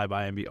everything to fly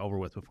by and be over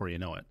with before you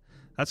know it.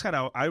 That's kind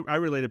of, I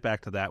relate it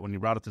back to that. When you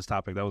brought up this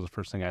topic, that was the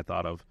first thing I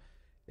thought of,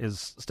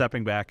 is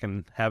stepping back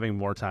and having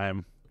more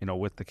time,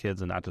 with the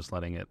kids and not just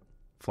letting it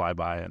fly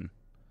by and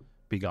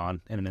be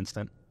gone in an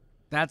instant.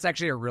 That's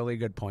actually a really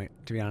good point,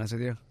 to be honest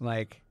with you.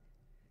 Like,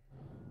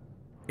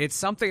 it's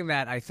something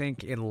that I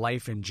think in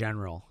life in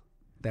general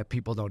that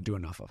people don't do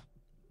enough of.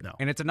 No.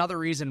 And it's another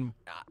reason,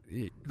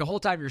 the whole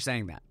time you're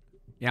saying that,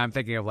 I'm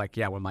thinking of like,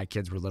 when my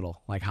kids were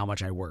little, like how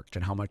much I worked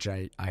and how much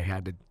I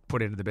had to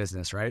put into the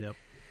business, right? Yep.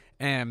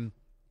 And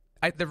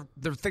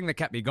the thing that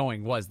kept me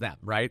going was them,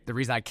 right? The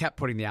reason I kept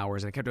putting the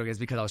hours and I kept doing it is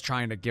because I was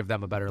trying to give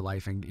them a better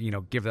life and,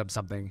 give them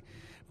something.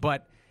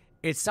 But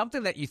it's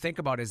something that you think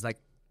about is like,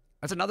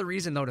 that's another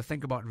reason, though, to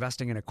think about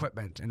investing in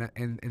equipment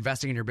and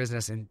investing in your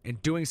business and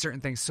doing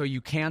certain things so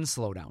you can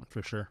slow down.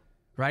 For sure.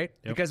 Right?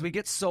 Yep. Because we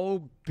get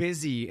so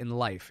busy in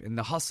life, in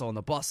the hustle and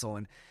the bustle.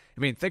 And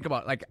think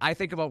about, I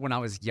think about when I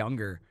was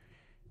younger,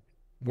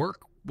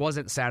 work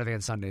wasn't Saturday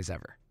and Sundays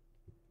ever.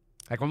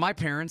 Like when my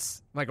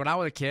parents, when I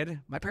was a kid,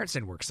 my parents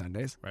didn't work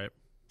Sundays. Right.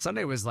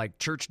 Sunday was like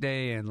church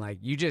day and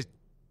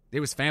it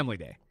was family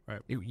day.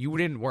 Right. You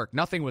didn't work.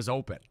 Nothing was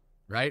open.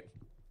 Right?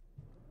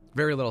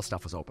 Very little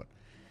stuff was open.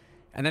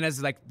 And then as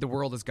the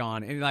world is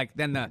gone, and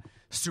then the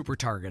super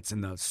Targets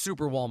and the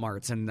super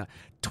Walmarts and the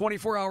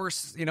 24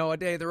 hours, a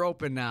day they're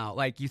open now.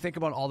 Like you think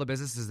about all the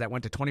businesses that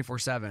went to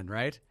 24/7,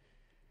 right?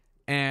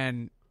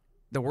 And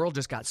the world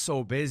just got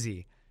so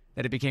busy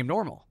that it became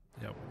normal.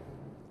 Yep.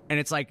 And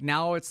it's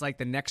now it's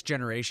the next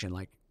generation.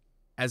 Like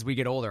as we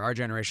get older, our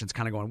generation's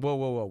kind of going,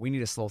 whoa, we need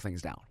to slow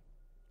things down.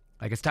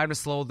 Like it's time to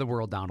slow the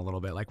world down a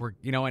little bit. Like we're,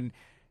 and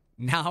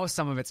now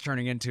some of it's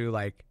turning into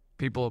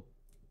people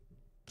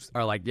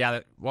are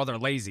they're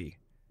lazy.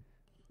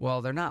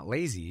 Well, they're not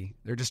lazy.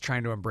 They're just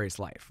trying to embrace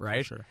life,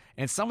 right? Sure.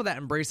 And some of that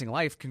embracing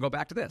life can go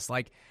back to this.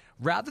 Like,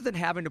 rather than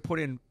having to put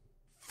in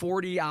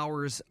 40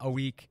 hours a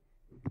week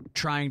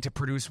trying to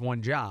produce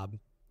one job,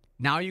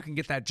 now you can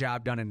get that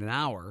job done in an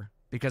hour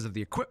because of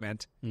the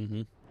equipment.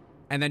 Mm-hmm.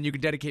 And then you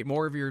can dedicate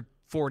more of your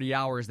 40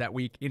 hours that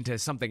week into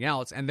something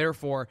else. And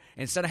therefore,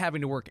 instead of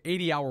having to work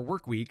 80-hour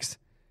work weeks,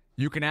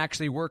 you can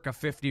actually work a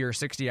 50 or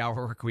 60-hour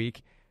work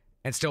week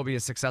and still be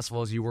as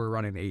successful as you were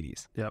running the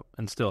 80s. Yep.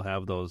 And still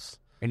have those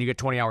and you get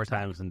 20 hours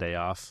times and day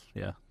off.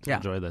 Yeah. Yeah.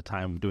 Enjoy the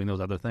time doing those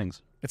other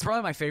things. It's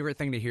probably my favorite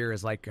thing to hear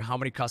is how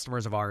many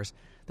customers of ours.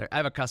 I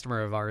have a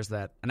customer of ours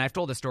that, and I've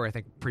told this story I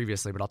think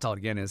previously, but I'll tell it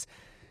again. Is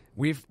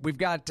we've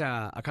got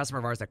a customer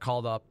of ours that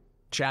called up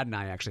Chad and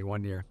I actually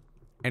one year,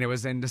 and it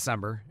was in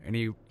December, and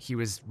he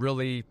was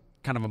really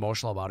kind of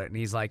emotional about it, and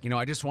he's like,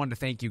 I just wanted to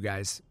thank you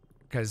guys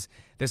because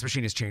this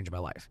machine has changed my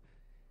life.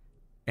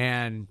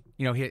 And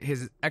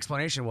his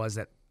explanation was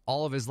that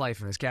all of his life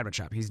in his cabinet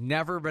shop, he's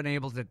never been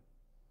able to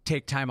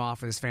take time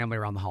off with his family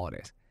around the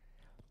holidays.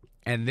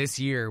 And this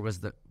year was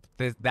the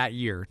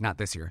year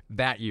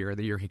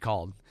he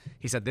called.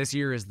 He said this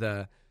year is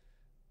the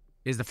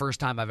first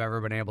time I've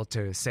ever been able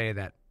to say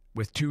that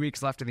with 2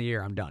 weeks left in the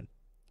year, I'm done.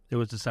 It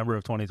was December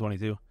of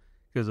 2022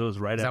 because it was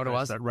right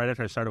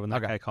after I started when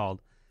that guy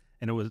called.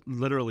 And it was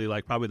literally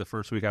probably the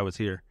first week I was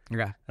here.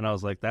 Okay. And I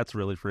was like, that's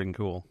really freaking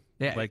cool.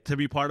 Yeah. To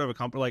be part of a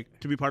company,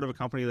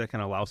 that can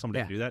allow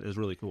somebody to do that is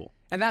really cool.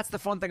 And that's the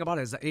fun thing about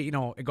it is,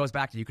 it goes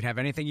back to you can have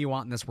anything you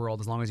want in this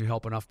world as long as you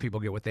help enough people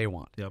get what they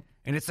want. Yep.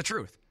 And it's the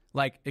truth.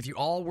 Like if you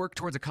all work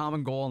towards a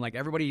common goal and like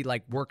everybody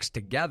like works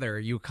together,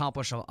 you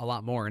accomplish a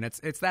lot more. And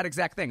it's that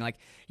exact thing. Like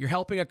you're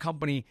helping a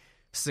company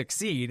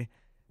succeed,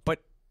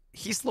 but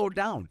he slowed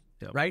down,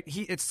 right?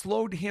 It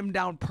slowed him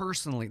down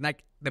personally.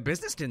 Like the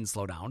business didn't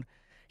slow down.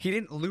 He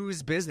didn't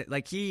lose business.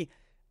 Like he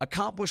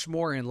accomplished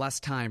more in less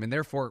time and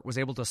therefore was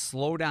able to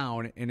slow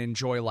down and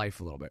enjoy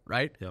life a little bit,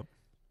 right? Yep.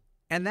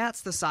 And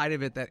that's the side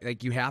of it that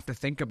like you have to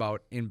think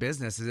about in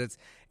business is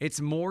it's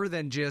more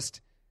than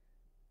just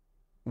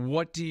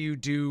what do you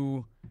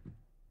do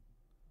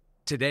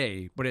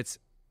today, but it's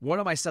what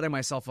am I setting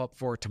myself up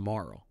for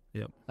tomorrow?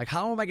 Yep. Like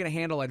how am I going to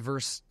handle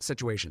adverse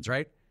situations,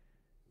 right?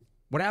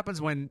 What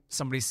happens when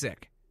somebody's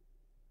sick,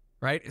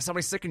 right? If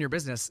somebody's sick in your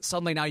business,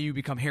 suddenly now you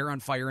become hair on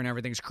fire and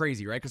everything's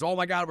crazy, right? Because, oh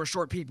my God, we're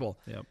short people.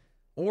 Yep.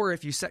 Or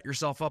if you set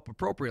yourself up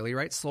appropriately,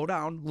 right? Slow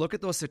down, look at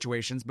those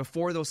situations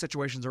before those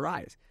situations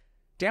arise.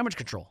 Damage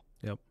control.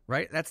 Yep.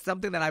 Right? That's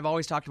something that I've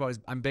always talked about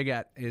I'm big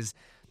in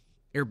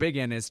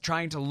is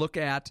trying to look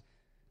at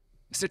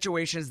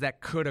situations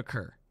that could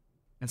occur.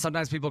 And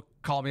sometimes people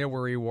call me a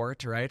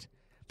worrywart, right?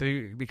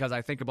 Because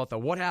I think about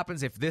what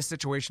happens if this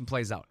situation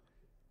plays out.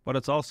 But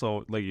it's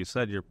also, like you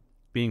said, you're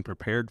being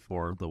prepared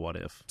for the what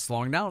if.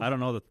 Slowing down. I don't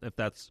know if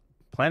that's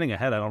planning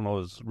ahead. I don't know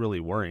is really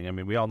worrying. I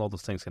mean, we all know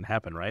those things can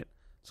happen, right?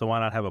 So why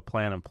not have a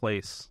plan in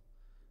place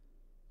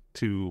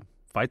to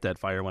fight that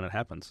fire when it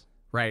happens?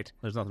 Right.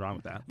 There's nothing wrong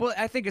with that. Well,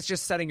 I think it's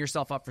just setting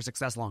yourself up for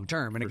success long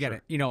term. And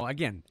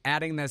again,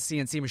 adding the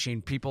CNC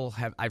machine,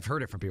 I've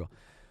heard it from people.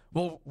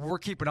 Well, we're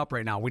keeping up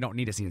right now. We don't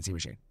need a CNC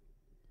machine.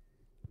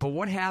 But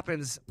what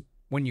happens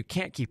when you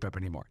can't keep up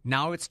anymore?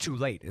 Now it's too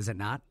late, is it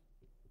not?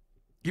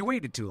 You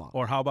waited too long.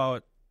 Or how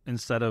about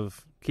instead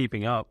of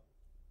keeping up,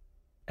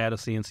 add a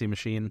CNC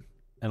machine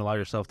and allow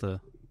yourself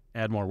to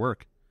add more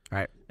work,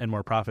 right, and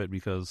more profit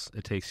because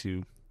it takes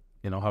you,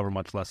 however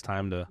much less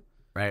time to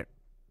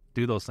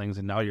do those things,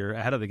 and now you're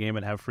ahead of the game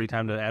and have free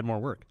time to add more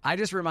work. I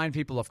just remind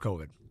people of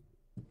COVID.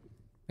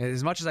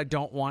 As much as I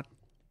don't want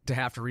to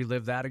have to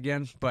relive that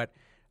again, but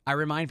I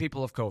remind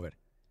people of COVID.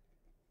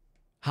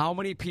 How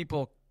many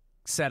people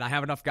said, I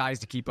have enough guys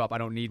to keep up, I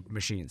don't need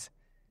machines?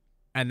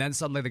 And then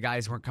suddenly the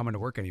guys weren't coming to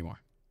work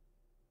anymore.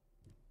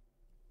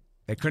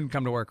 They couldn't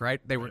come to work, right?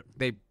 There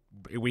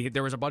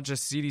was a bunch of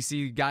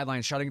CDC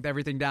guidelines shutting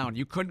everything down.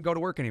 You couldn't go to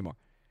work anymore,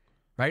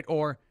 right?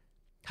 Or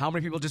how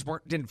many people just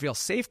didn't feel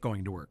safe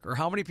going to work? Or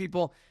how many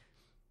people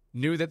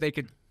knew that they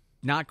could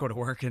not go to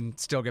work and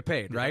still get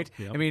paid, right?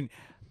 Yep. I mean,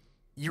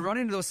 you run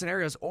into those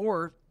scenarios.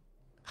 Or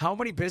how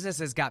many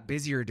businesses got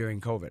busier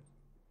during COVID?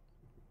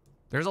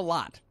 There's a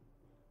lot.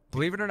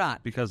 Believe it or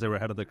not. Because they were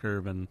ahead of the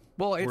curve and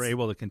were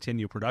able to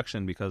continue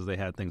production because they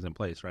had things in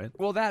place, right?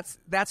 Well, that's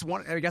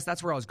one. I guess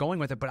that's where I was going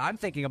with it. But I'm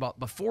thinking about,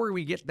 before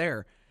we get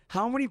there,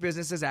 how many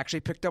businesses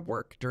actually picked up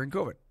work during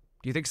COVID?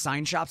 Do you think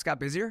sign shops got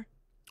busier?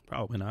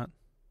 Probably not.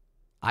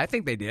 I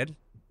think they did.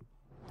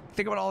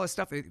 Think about all this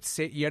stuff.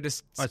 You had to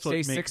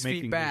stay 6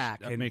 feet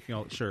back.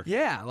 Sure.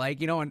 Yeah,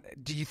 and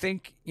do you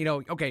think,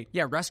 okay,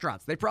 yeah,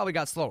 restaurants, they probably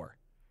got slower,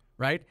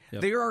 right?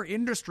 Yep. There are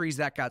industries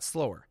that got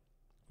slower.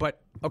 But,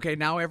 okay,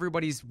 now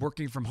everybody's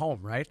working from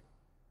home, right?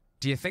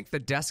 Do you think the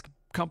desk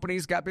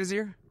companies got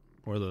busier?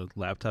 Or the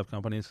laptop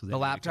companies? The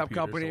laptop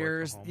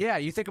companies. Yeah,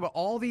 you think about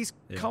all these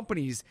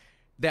companies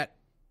that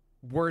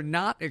were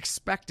not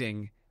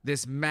expecting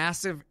this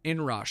massive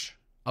inrush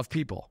of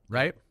people,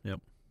 right? Yep.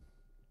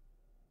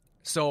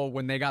 So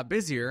when they got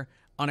busier,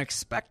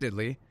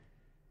 unexpectedly,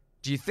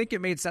 do you think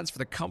it made sense for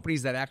the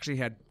companies that actually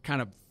had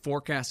kind of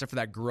forecasted for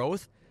that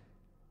growth?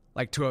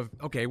 Like to have,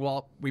 okay,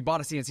 well, we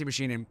bought a CNC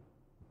machine and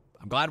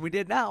I'm glad we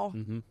did now,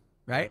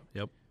 right?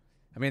 Yep.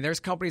 I mean, there's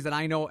companies that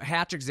I know.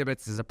 Hatch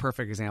Exhibits is a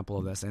perfect example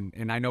of this,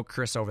 and I know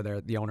Chris over there,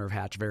 the owner of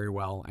Hatch, very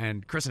well,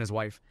 and Chris and his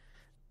wife,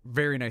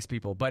 very nice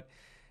people. But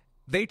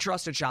they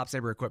trusted Shop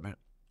Saber equipment.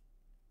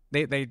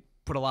 They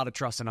put a lot of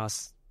trust in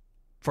us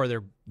for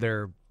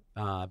their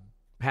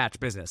Hatch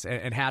business,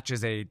 and Hatch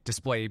is a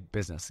display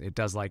business. It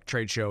does like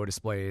trade show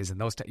displays and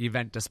those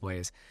event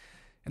displays,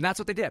 and that's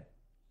what they did.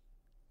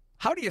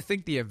 How do you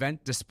think the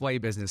event display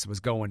business was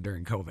going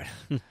during COVID?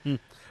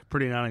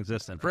 Pretty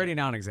non-existent. Pretty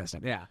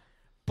non-existent, yeah.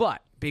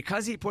 But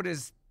because he put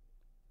his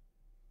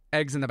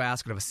eggs in the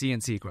basket of a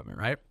CNC equipment,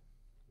 right?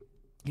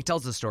 He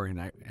tells the story, and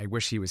I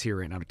wish he was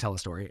here right now to tell a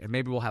story. And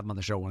maybe we'll have him on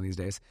the show one of these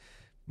days.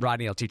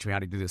 Rodney will teach me how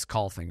to do this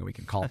call thing, and we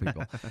can call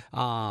people.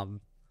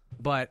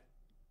 But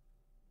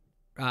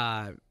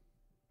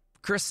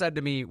Chris said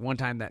to me one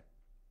time that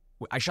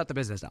I shut the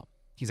business down.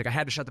 He's like, I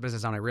had to shut the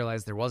business down. I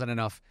realized there wasn't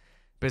enough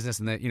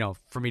business in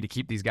for me to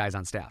keep these guys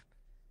on staff.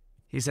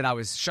 He said I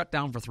was shut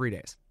down for 3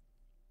 days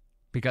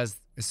because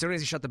as soon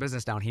as he shut the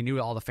business down, he knew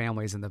all the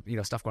families and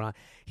the stuff going on.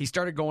 He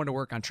started going to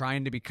work on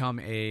trying to become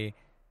a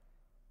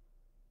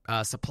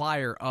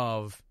supplier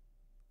of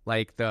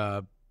like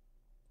the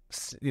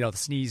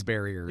sneeze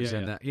barriers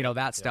and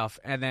that stuff.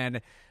 And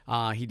then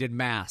he did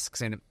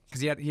masks, and because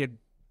he had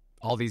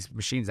all these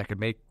machines that could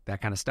make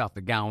that kind of stuff,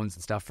 the gowns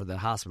and stuff for the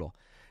hospital.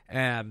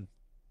 And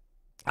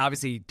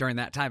obviously, during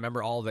that time,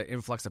 remember all the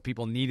influx of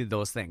people needed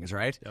those things,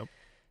 right? Yep.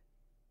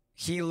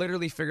 he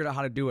literally figured out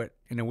how to do it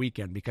in a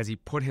weekend because he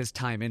put his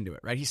time into it,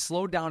 right? He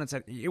slowed down and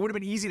said, it would have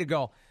been easy to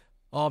go,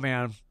 oh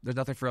man, there's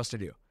nothing for us to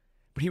do.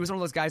 But he was one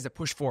of those guys that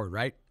pushed forward,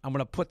 right? I'm going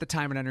to put the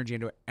time and energy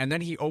into it. And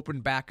then he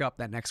opened back up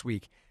that next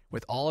week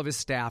with all of his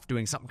staff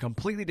doing something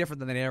completely different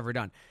than they'd ever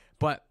done.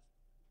 But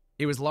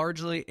it was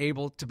largely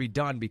able to be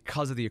done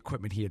because of the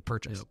equipment he had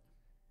purchased. Yep.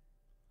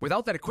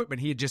 Without that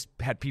equipment, he had just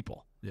had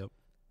people. Yep.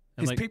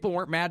 His people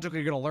weren't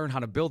magically going to learn how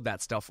to build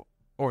that stuff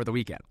over the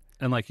weekend.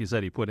 And like you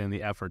said, he put in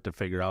the effort to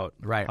figure out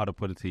Right. how to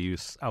put it to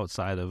use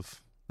outside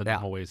of the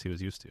normal ways he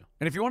was used to.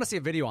 And if you want to see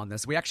a video on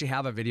this, we actually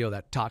have a video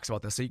that talks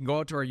about this. So you can go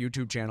out to our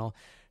YouTube channel,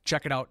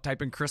 check it out,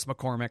 type in Chris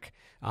McCormick.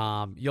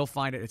 You'll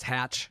find it. It's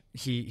Hatch.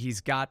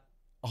 He's got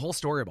a whole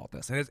story about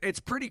this. And it's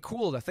pretty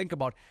cool to think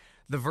about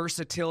the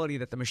versatility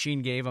that the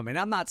machine gave him. And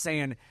I'm not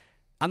taking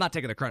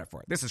the credit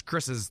for it. This is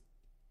Chris's,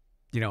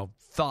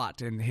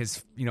 thought and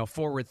his,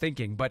 forward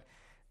thinking. But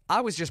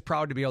I was just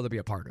proud to be able to be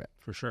a part of it.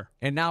 For sure.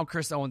 And now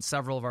Chris owns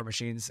several of our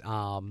machines.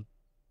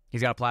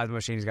 He's got a plasma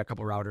machine. He's got a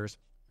couple routers.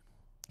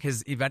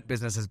 His event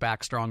business is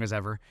back strong as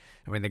ever.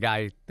 I mean, the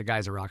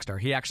guy's a rock star.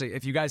 He actually,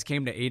 if you guys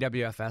came to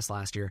AWFS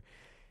last year,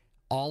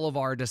 all of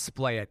our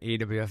display at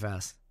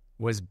AWFS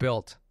was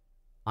built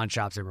on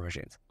Shop Saver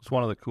machines. It's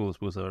one of the coolest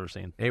booths I've ever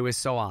seen. It was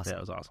so awesome. Yeah,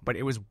 it was awesome. But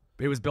it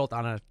was built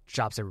on a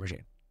Shop Saver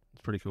machine.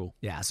 It's pretty cool.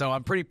 Yeah, so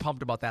I'm pretty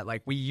pumped about that.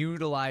 Like, we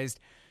utilized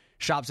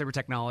Shop Saver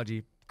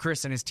technology.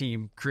 Chris and his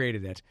team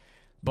created it.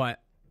 But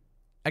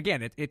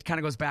again, it kind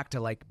of goes back to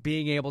like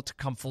being able to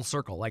come full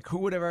circle. Like, who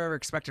would have ever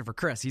expected for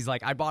Chris? He's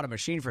like, I bought a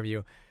machine from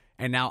you,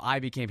 and now I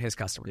became his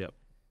customer. Yep.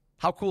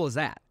 How cool is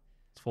that?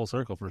 It's full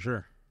circle for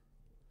sure.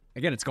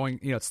 Again, it's going,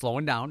 it's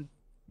slowing down,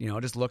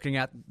 just looking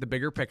at the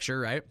bigger picture,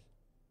 right?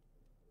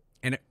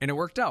 And it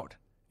worked out.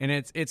 And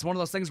it's one of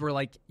those things where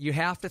like you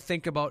have to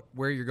think about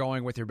where you're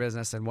going with your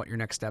business and what your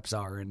next steps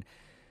are. And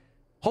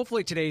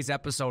hopefully today's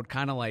episode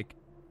kind of like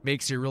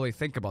makes you really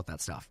think about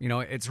that stuff.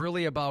 It's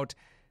really about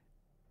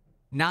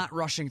not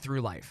rushing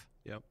through life.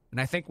 Yep. And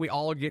I think we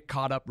all get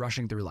caught up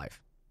rushing through life.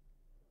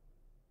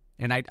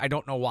 And I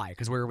don't know why,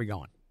 because where are we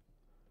going?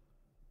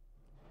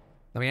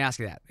 Let me ask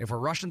you that. If we're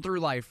rushing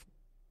through life,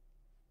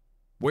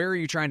 where are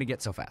you trying to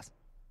get so fast?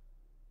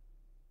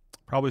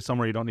 Probably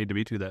somewhere you don't need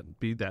to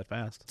be that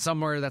fast.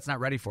 Somewhere that's not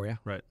ready for you.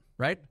 Right.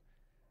 Right?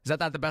 Is that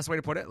not the best way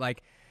to put it?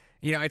 Like,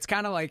 it's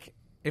kind of like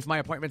if my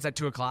appointment's at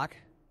 2:00,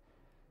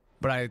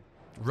 but I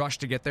rush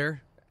to get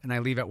there and I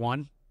leave at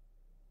 1:00,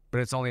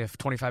 but it's only a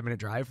 25-minute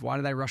drive. Why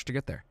did I rush to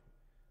get there?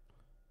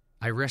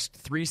 I risked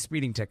 3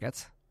 speeding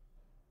tickets,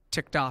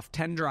 ticked off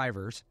 10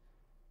 drivers,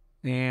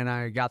 and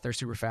I got there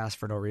super fast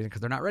for no reason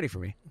because they're not ready for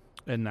me.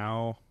 And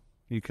now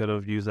you could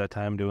have used that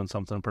time doing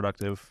something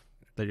productive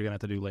that you're going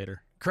to have to do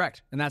later.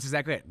 Correct. And that's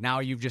exactly it. Now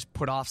you've just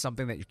put off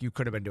something that you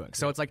could have been doing.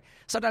 So it's like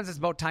sometimes it's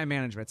about time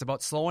management. It's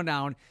about slowing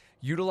down,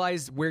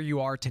 utilize where you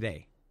are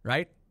today,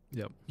 right?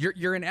 Yep.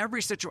 You're in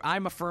every situation.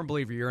 I'm a firm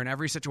believer you're in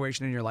every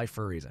situation in your life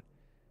for a reason.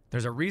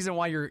 There's a reason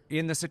why you're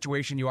in the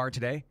situation you are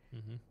today.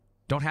 Mm-hmm.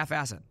 Don't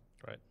half-ass it.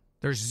 Right.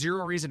 There's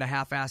zero reason to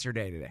half-ass your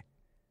day today.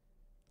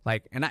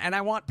 Like, and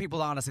I want people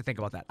to honestly think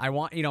about that. I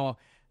want,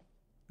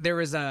 there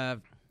was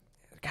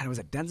was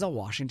it Denzel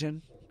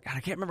Washington? God, I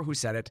can't remember who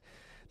said it.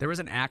 There was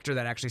an actor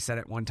that actually said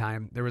it one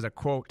time. There was a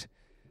quote,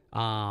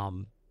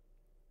 and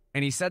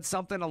he said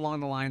something along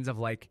the lines of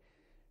like,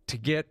 to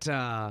get, it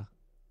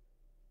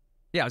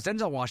was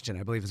Denzel Washington,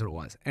 I believe is what it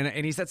was.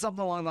 And he said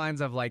something along the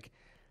lines of like,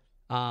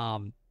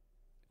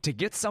 to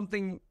get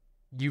something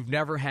you've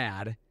never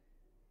had,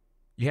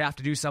 you have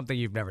to do something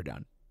you've never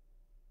done.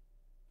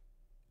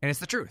 And it's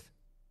the truth.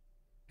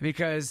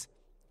 Because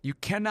you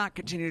cannot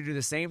continue to do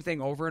the same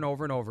thing over and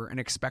over and over and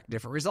expect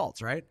different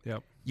results, right?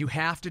 Yep. You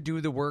have to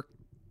do the work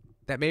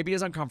that maybe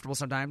is uncomfortable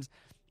sometimes.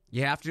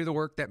 You have to do the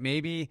work that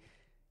maybe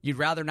you'd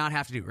rather not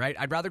have to do, right?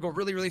 I'd rather go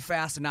really, really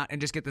fast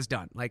and just get this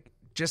done. Like,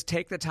 just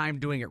take the time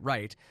doing it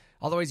right.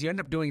 Otherwise, you end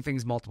up doing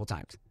things multiple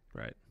times.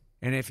 Right.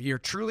 And if you're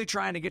truly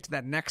trying to get to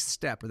that next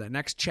step or that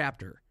next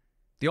chapter,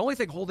 the only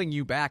thing holding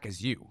you back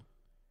is you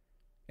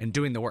and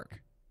doing the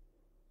work.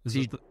 Is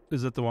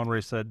it the one where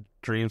he said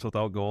dreams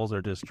without goals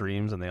are just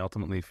dreams and they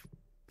ultimately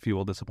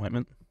fuel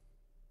disappointment?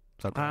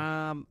 Is that the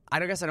one?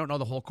 I guess I don't know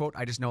the whole quote.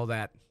 I just know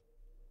that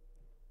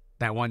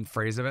one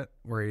phrase of it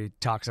where he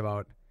talks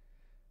about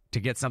to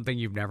get something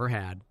you've never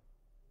had,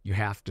 you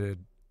have to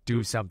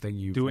do something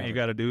you've do what you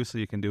got to do so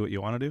you can do what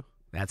you want to do.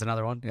 That's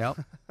another one. Yep.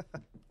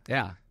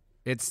 Yeah.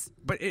 It's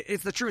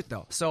the truth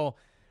though. So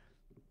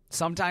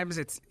sometimes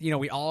it's,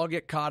 we all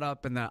get caught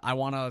up in the, I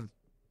want to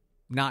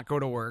not go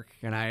to work,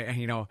 and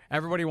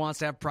everybody wants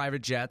to have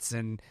private jets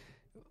and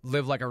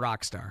live like a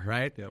rock star,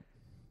 right? Yep.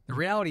 The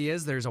reality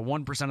is there's a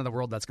 1% of the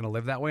world that's going to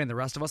live that way, and the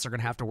rest of us are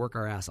going to have to work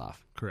our ass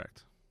off.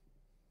 Correct.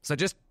 So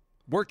just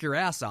work your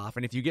ass off,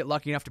 and if you get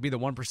lucky enough to be the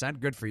 1%,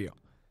 good for you.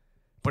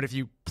 But if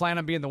you plan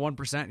on being the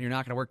 1% and you're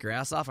not going to work your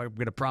ass off, I'm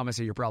going to promise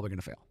you you're probably going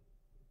to fail.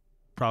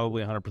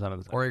 Probably 100% of the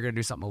time. Or you're going to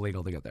do something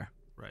illegal to get there.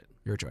 Right.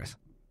 Your choice.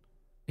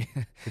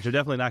 But you're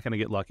definitely not going to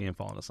get lucky and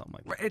fall into something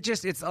like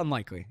that. It's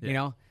unlikely,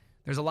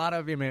 There's a lot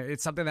of,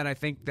 it's something that I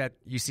think that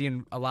you see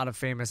in a lot of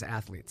famous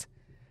athletes.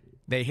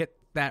 they hit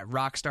that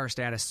rock star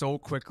status so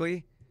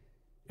quickly,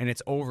 and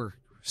it's over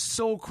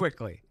so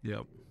quickly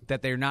Yep.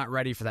 that they're not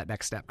ready for that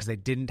next step because they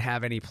didn't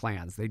have any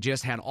plans. They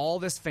just had all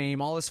this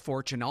fame, all this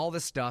fortune, all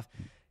this stuff,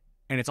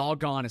 and it's all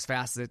gone as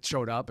fast as it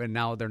showed up, and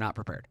now they're not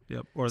prepared.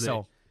 Yep. Or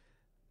So-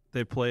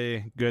 they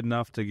play good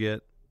enough to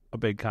get a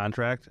big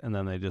contract, and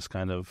then they just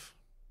kind of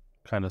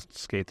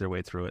skate their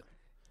way through it.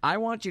 I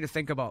want you to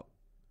think about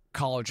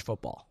college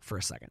football for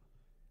a second.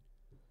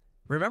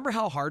 Remember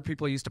how hard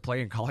people used to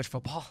play in college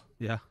football?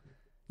 Yeah.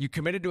 You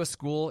committed to a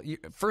school.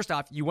 First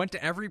off, you went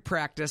to every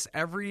practice,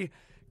 every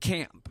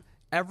camp,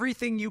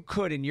 everything you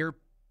could in your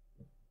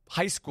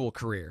high school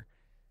career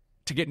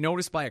to get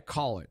noticed by a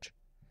college.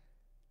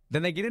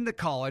 Then they get into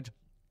college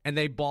and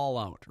they ball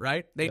out,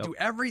 right? They Yep. do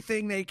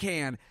everything they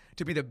can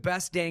to be the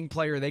best dang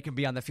player they can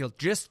be on the field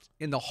just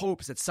in the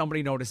hopes that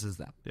somebody notices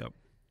them. Yep.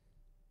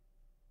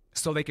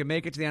 So they can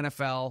make it to the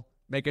NFL,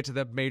 make it to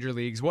the major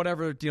leagues,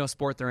 whatever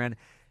sport they're in,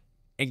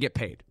 and get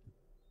paid.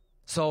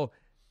 So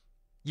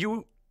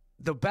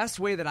the best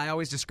way that I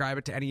always describe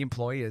it to any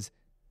employee is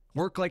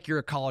work like you're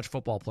a college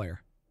football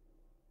player.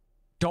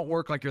 Don't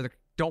work like you're the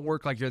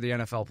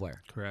NFL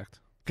player. Correct.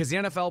 Because the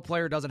NFL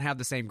player doesn't have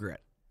the same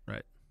grit.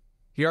 Right.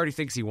 He already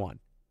thinks he won.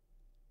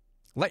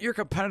 Let your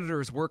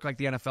competitors work like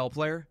the NFL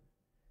player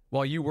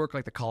while you work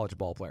like the college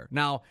ball player.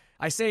 Now,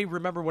 I say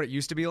remember what it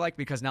used to be like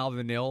because now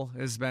the nil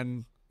has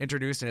been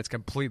introduced and it's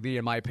completely,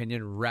 in my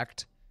opinion,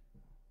 wrecked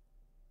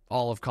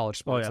all of college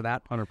sports of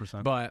that.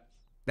 100%. But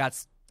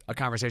that's a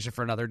conversation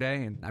for another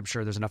day, and I'm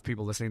sure there's enough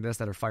people listening to this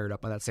that are fired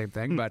up by that same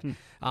thing. But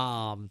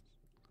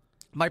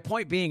my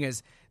point being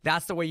is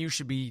that's the way you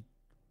should be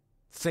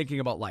thinking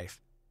about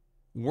life.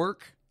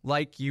 Work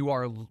like you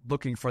are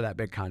looking for that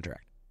big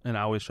contract. And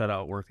I always try to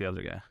outwork the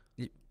other guy.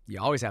 You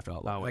always have to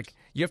outwork. Always. Like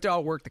you have to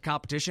outwork the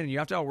competition, and you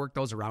have to outwork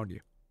those around you,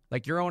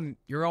 like your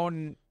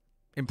own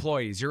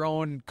employees, your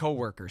own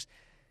coworkers.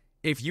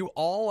 If you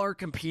all are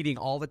competing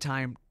all the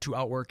time to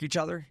outwork each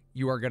other,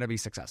 you are going to be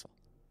successful.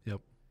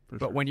 Yep.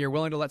 But when you're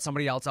willing to let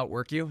somebody else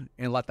outwork you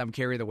and let them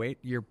carry the weight,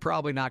 you're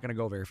probably not going to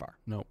go very far.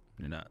 Nope,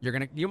 you're not.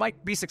 You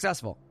might be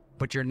successful,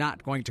 but you're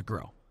not going to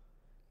grow.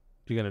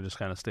 You're going to just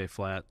kind of stay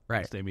flat,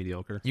 Right. Stay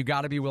mediocre. You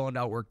got to be willing to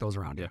outwork those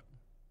around you.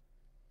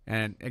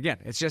 And again,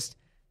 it's just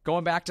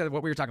going back to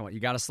what we were talking about. You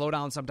got to slow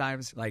down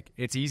sometimes. Like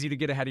it's easy to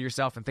get ahead of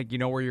yourself and think you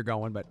know where you're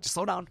going, but just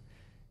slow down.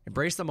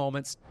 Embrace the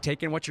moments.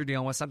 Take in what you're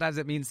dealing with. Sometimes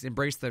it means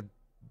embrace the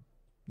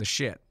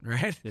shit,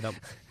 right? Yep.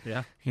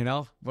 Yeah.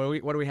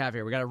 What do we have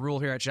here? We got a rule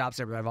here at Shop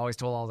Saber. I've always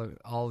told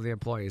all of the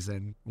employees,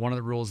 and one of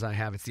the rules I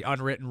have, it's the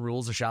unwritten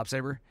rules of Shop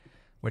Saber,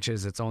 which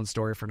is its own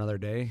story for another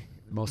day.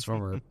 Most of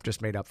them are just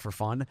made up for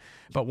fun,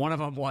 but one of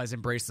them was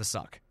embrace the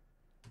suck,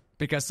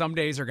 because some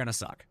days are gonna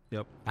suck.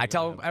 Yep. I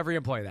tell every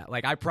employee that.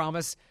 Like I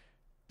promise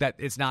that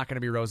it's not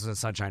gonna be roses and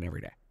sunshine every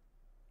day.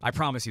 I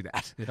promise you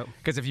that. Yep.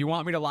 Because if you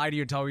want me to lie to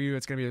you and tell you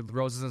it's gonna be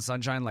roses and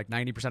sunshine, like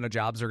 90% of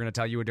jobs are gonna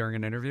tell you during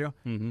an interview.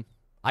 Mm-hmm.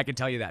 I can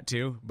tell you that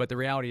too, but the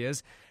reality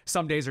is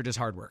some days are just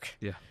hard work.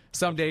 Yeah.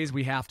 Some days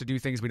we have to do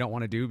things we don't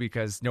want to do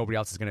because nobody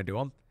else is going to do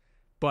them.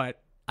 But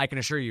I can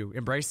assure you,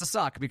 embrace the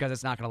suck because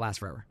it's not going to last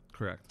forever.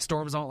 Correct.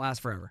 Storms don't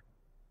last forever.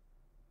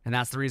 And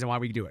that's the reason why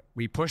we do it.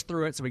 We push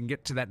through it so we can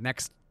get to that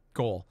next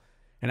goal.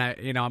 And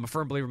I'm a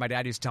firm believer. My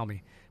dad used to tell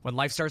me, when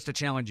life starts to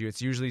challenge you,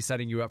 it's usually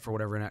setting you up for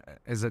whatever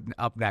is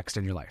up next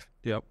in your life.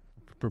 Yep.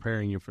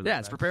 Preparing you for that. Yeah,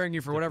 it's preparing you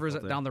for whatever's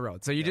down the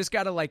road. So you just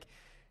got to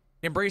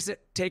embrace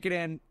it, take it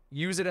in,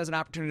 use it as an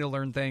opportunity to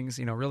learn things,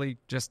 really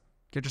just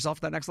get yourself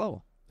to that next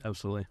level.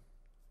 Absolutely.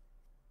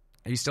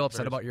 Are you still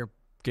upset about your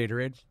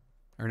Gatorade?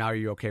 Or now are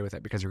you okay with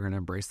it because you're going to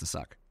embrace the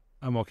suck?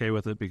 I'm okay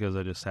with it because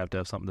I just have to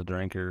have something to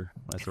drink or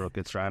my throat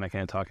gets dry and I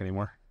can't talk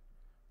anymore.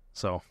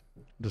 So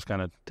just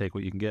kind of take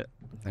what you can get.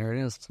 There it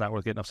is. It's not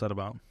worth getting upset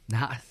about.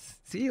 Nah,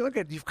 see,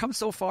 you've come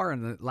so far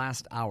in the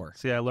last hour.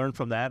 See, I learned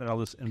from that and I'll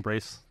just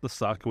embrace the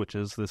suck, which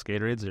is this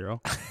Gatorade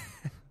Zero.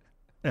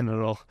 And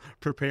it'll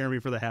prepare me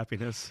for the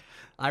happiness.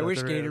 I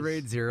wish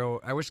Gatorade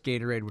I wish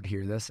Gatorade would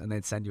hear this and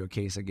they'd send you a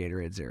case of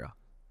Gatorade Zero.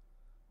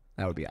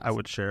 That would be awesome. I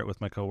would share it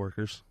with my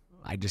coworkers.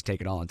 I'd just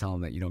take it all and tell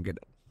them that you don't get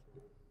it.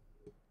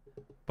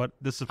 But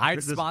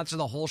I'd sponsor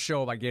the whole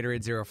show by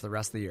Gatorade Zero for the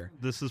rest of the year.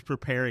 This is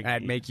preparing And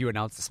I'd me. make you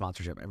announce the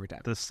sponsorship every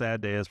time. This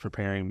sad day is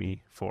preparing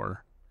me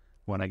for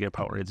when I get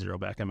Powerade Zero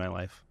back in my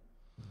life.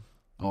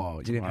 Oh,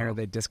 you didn't hear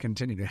they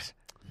discontinued it.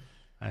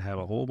 I have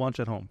a whole bunch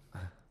at home.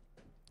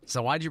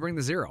 So why'd you bring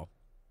the Zero?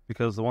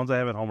 Because the ones I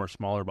have at home are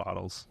smaller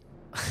bottles.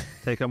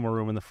 Take up more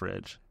room in the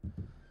fridge.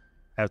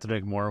 I have to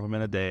drink more of them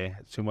in a day.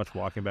 It's too much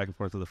walking back and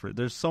forth to the fridge.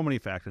 There's so many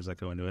factors that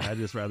go into it. I'd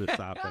just rather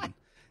stop.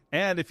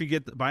 And if you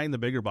get buying the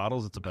bigger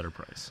bottles, it's a better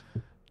price.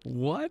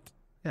 What?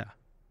 Yeah.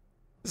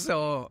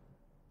 So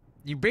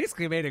you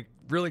basically made a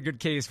really good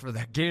case for the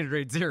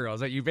Gatorade Zeros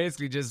that you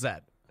basically just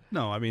said.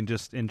 No, I mean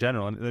just in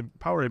general. And the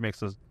Powerade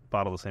makes the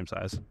bottle the same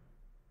size.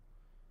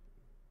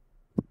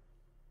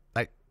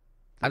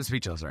 I'm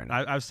speechless right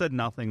now. I've said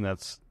nothing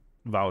that's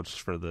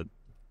vouched for the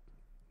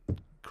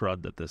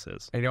crud that this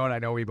is. You know what I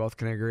know we both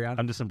can agree on?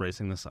 I'm just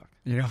embracing the suck.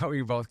 You know what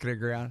we both can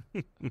agree on?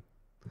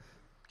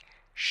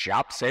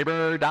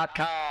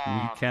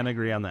 ShopSaber.com. We can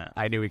agree on that.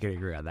 I knew we could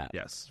agree on that.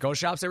 Yes. Go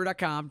to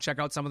ShopSaber.com. Check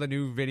out some of the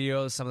new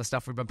videos, some of the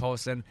stuff we've been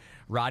posting.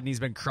 Rodney's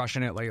been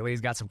crushing it lately.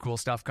 He's got some cool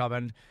stuff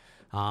coming.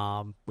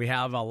 We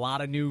have a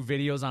lot of new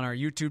videos on our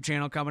YouTube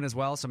channel coming as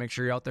well, so make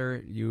sure you're out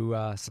there.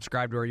 You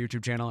subscribe to our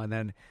YouTube channel. And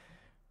then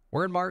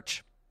we're in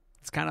March.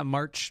 It's kind of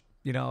March.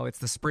 You know, it's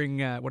the spring.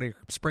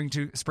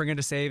 Spring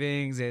into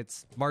savings.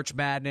 It's March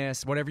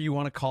Madness. Whatever you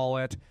want to call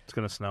it. It's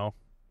gonna snow.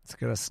 It's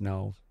gonna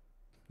snow.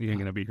 You ain't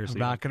gonna be here. I'm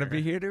not gonna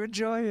be here to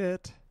enjoy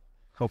it.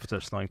 Hope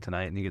it's snowing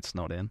tonight and you get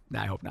snowed in.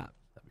 Nah, I hope not.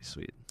 That'd be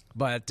sweet.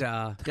 But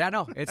yeah,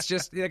 no, it's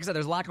just like I said.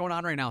 There's a lot going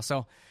on right now.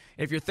 So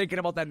if you're thinking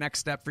about that next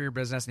step for your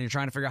business and you're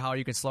trying to figure out how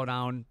you can slow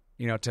down,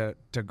 you know, to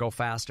go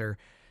faster,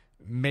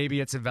 maybe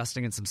it's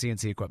investing in some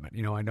CNC equipment.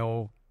 You know, I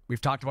know we've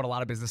talked about a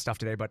lot of business stuff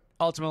today, but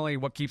ultimately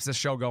what keeps this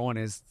show going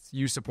is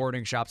you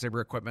supporting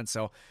ShopSaber equipment.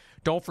 So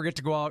don't forget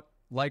to go out,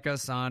 like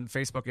us on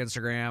Facebook,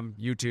 Instagram,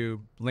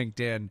 YouTube,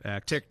 LinkedIn,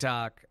 X.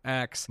 TikTok,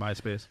 X,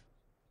 MySpace.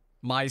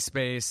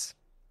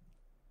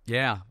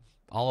 Yeah,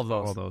 all of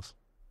those. All those.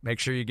 Make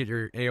sure you get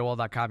your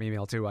AOL.com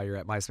email too while you're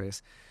at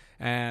MySpace.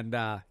 And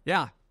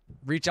yeah,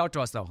 reach out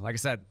to us though. Like I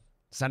said,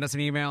 send us an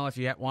email if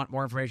you want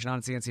more information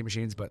on CNC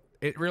machines. But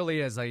it really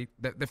is the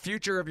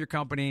future of your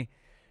company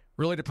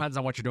really depends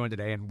on what you're doing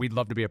today, and we'd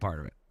love to be a part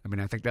of it. I mean,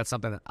 I think that's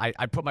something that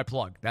I put my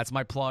plug. That's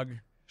my plug.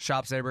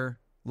 ShopSaber,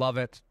 love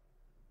it.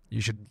 You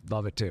should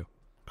love it too.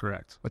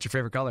 Correct. What's your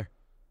favorite color?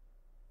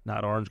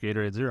 Not orange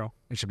Gatorade Zero.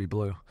 It should be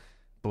blue.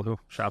 Blue.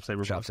 ShopSaber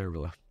Blue. ShopSaber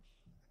blue.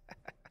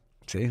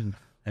 See?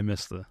 I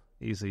missed the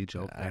easy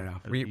joke. I know.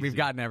 Easy. We've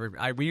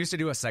gotten we used to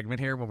do a segment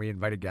here when we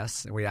invited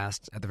guests, and we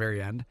asked at the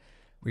very end.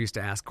 We used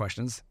to ask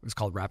questions. It was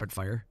called Rapid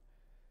Fire.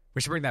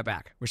 We should bring that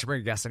back. We should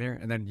bring a guest in here,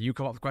 and then you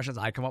come up with questions,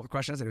 I come up with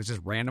questions. It was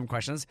just random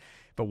questions,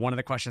 but one of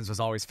the questions was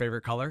always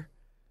favorite color.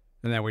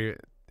 And then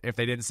if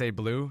they didn't say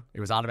blue,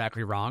 it was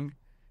automatically wrong.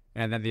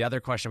 And then the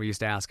other question we used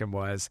to ask him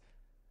was,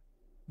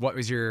 what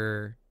was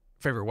your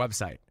favorite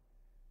website?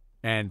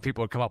 And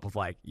people would come up with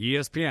like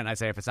ESPN. I'd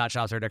say if it's not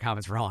ShopSaber.com,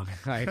 it's wrong.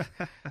 Like,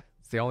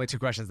 it's the only two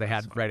questions they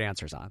had right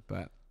answers on.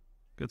 But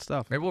good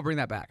stuff. maybe we'll bring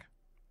that back.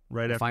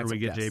 Right after we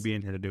get guests. JB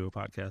in here to do a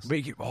podcast.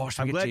 Should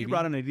I'm we glad get you JB?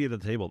 brought an idea to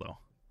the table, though.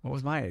 What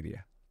was my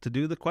idea? To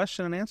do the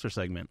question and answer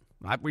segment.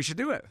 We should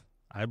do it.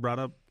 I brought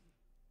up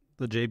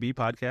the JB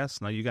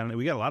podcast. Now we got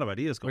a lot of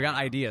ideas going. We got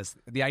ideas.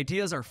 The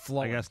ideas are I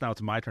flowing. guess now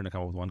it's my turn to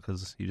come up with one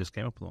because you just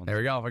came up with one. There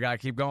we go. We got to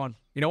keep going.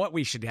 You know what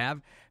we should have?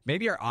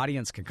 Maybe our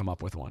audience can come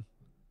up with one.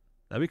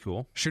 That'd be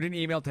cool. Shoot an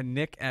email to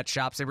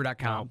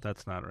nick@shopsaber.com. No,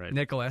 that's not right.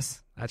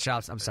 Nicholas at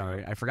Shops. I'm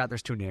sorry. I forgot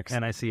there's two Nicks.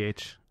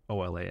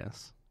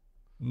 NICHOLAS.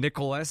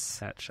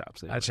 Nicholas At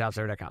ShopSaber. at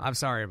shopsaber.com. I'm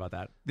sorry about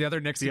that. The other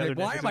Nick's like,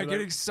 why am I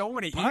getting so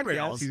many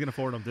emails? He's going to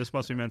forward them. This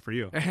must be meant for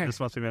you. This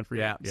must be meant for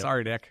you. Yeah, Yep.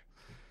 sorry, Nick.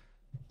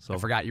 So I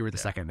forgot you were the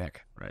second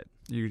Nick. Right.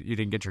 You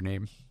didn't get your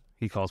name.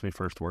 He calls me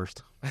first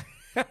worst.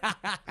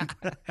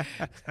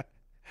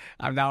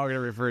 I'm now going to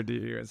refer to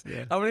you as.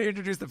 I'm going to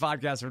introduce the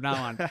podcast from now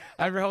on.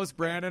 I'm your host,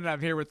 Brandon. I'm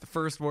here with the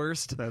first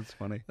worst. That's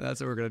funny. That's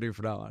what we're going to do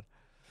from now on.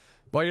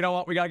 Well, you know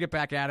what? We got to get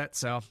back at it.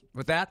 So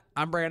with that,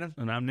 I'm Brandon.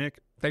 And I'm Nick.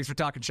 Thanks for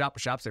talking shop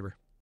with ShopSaber.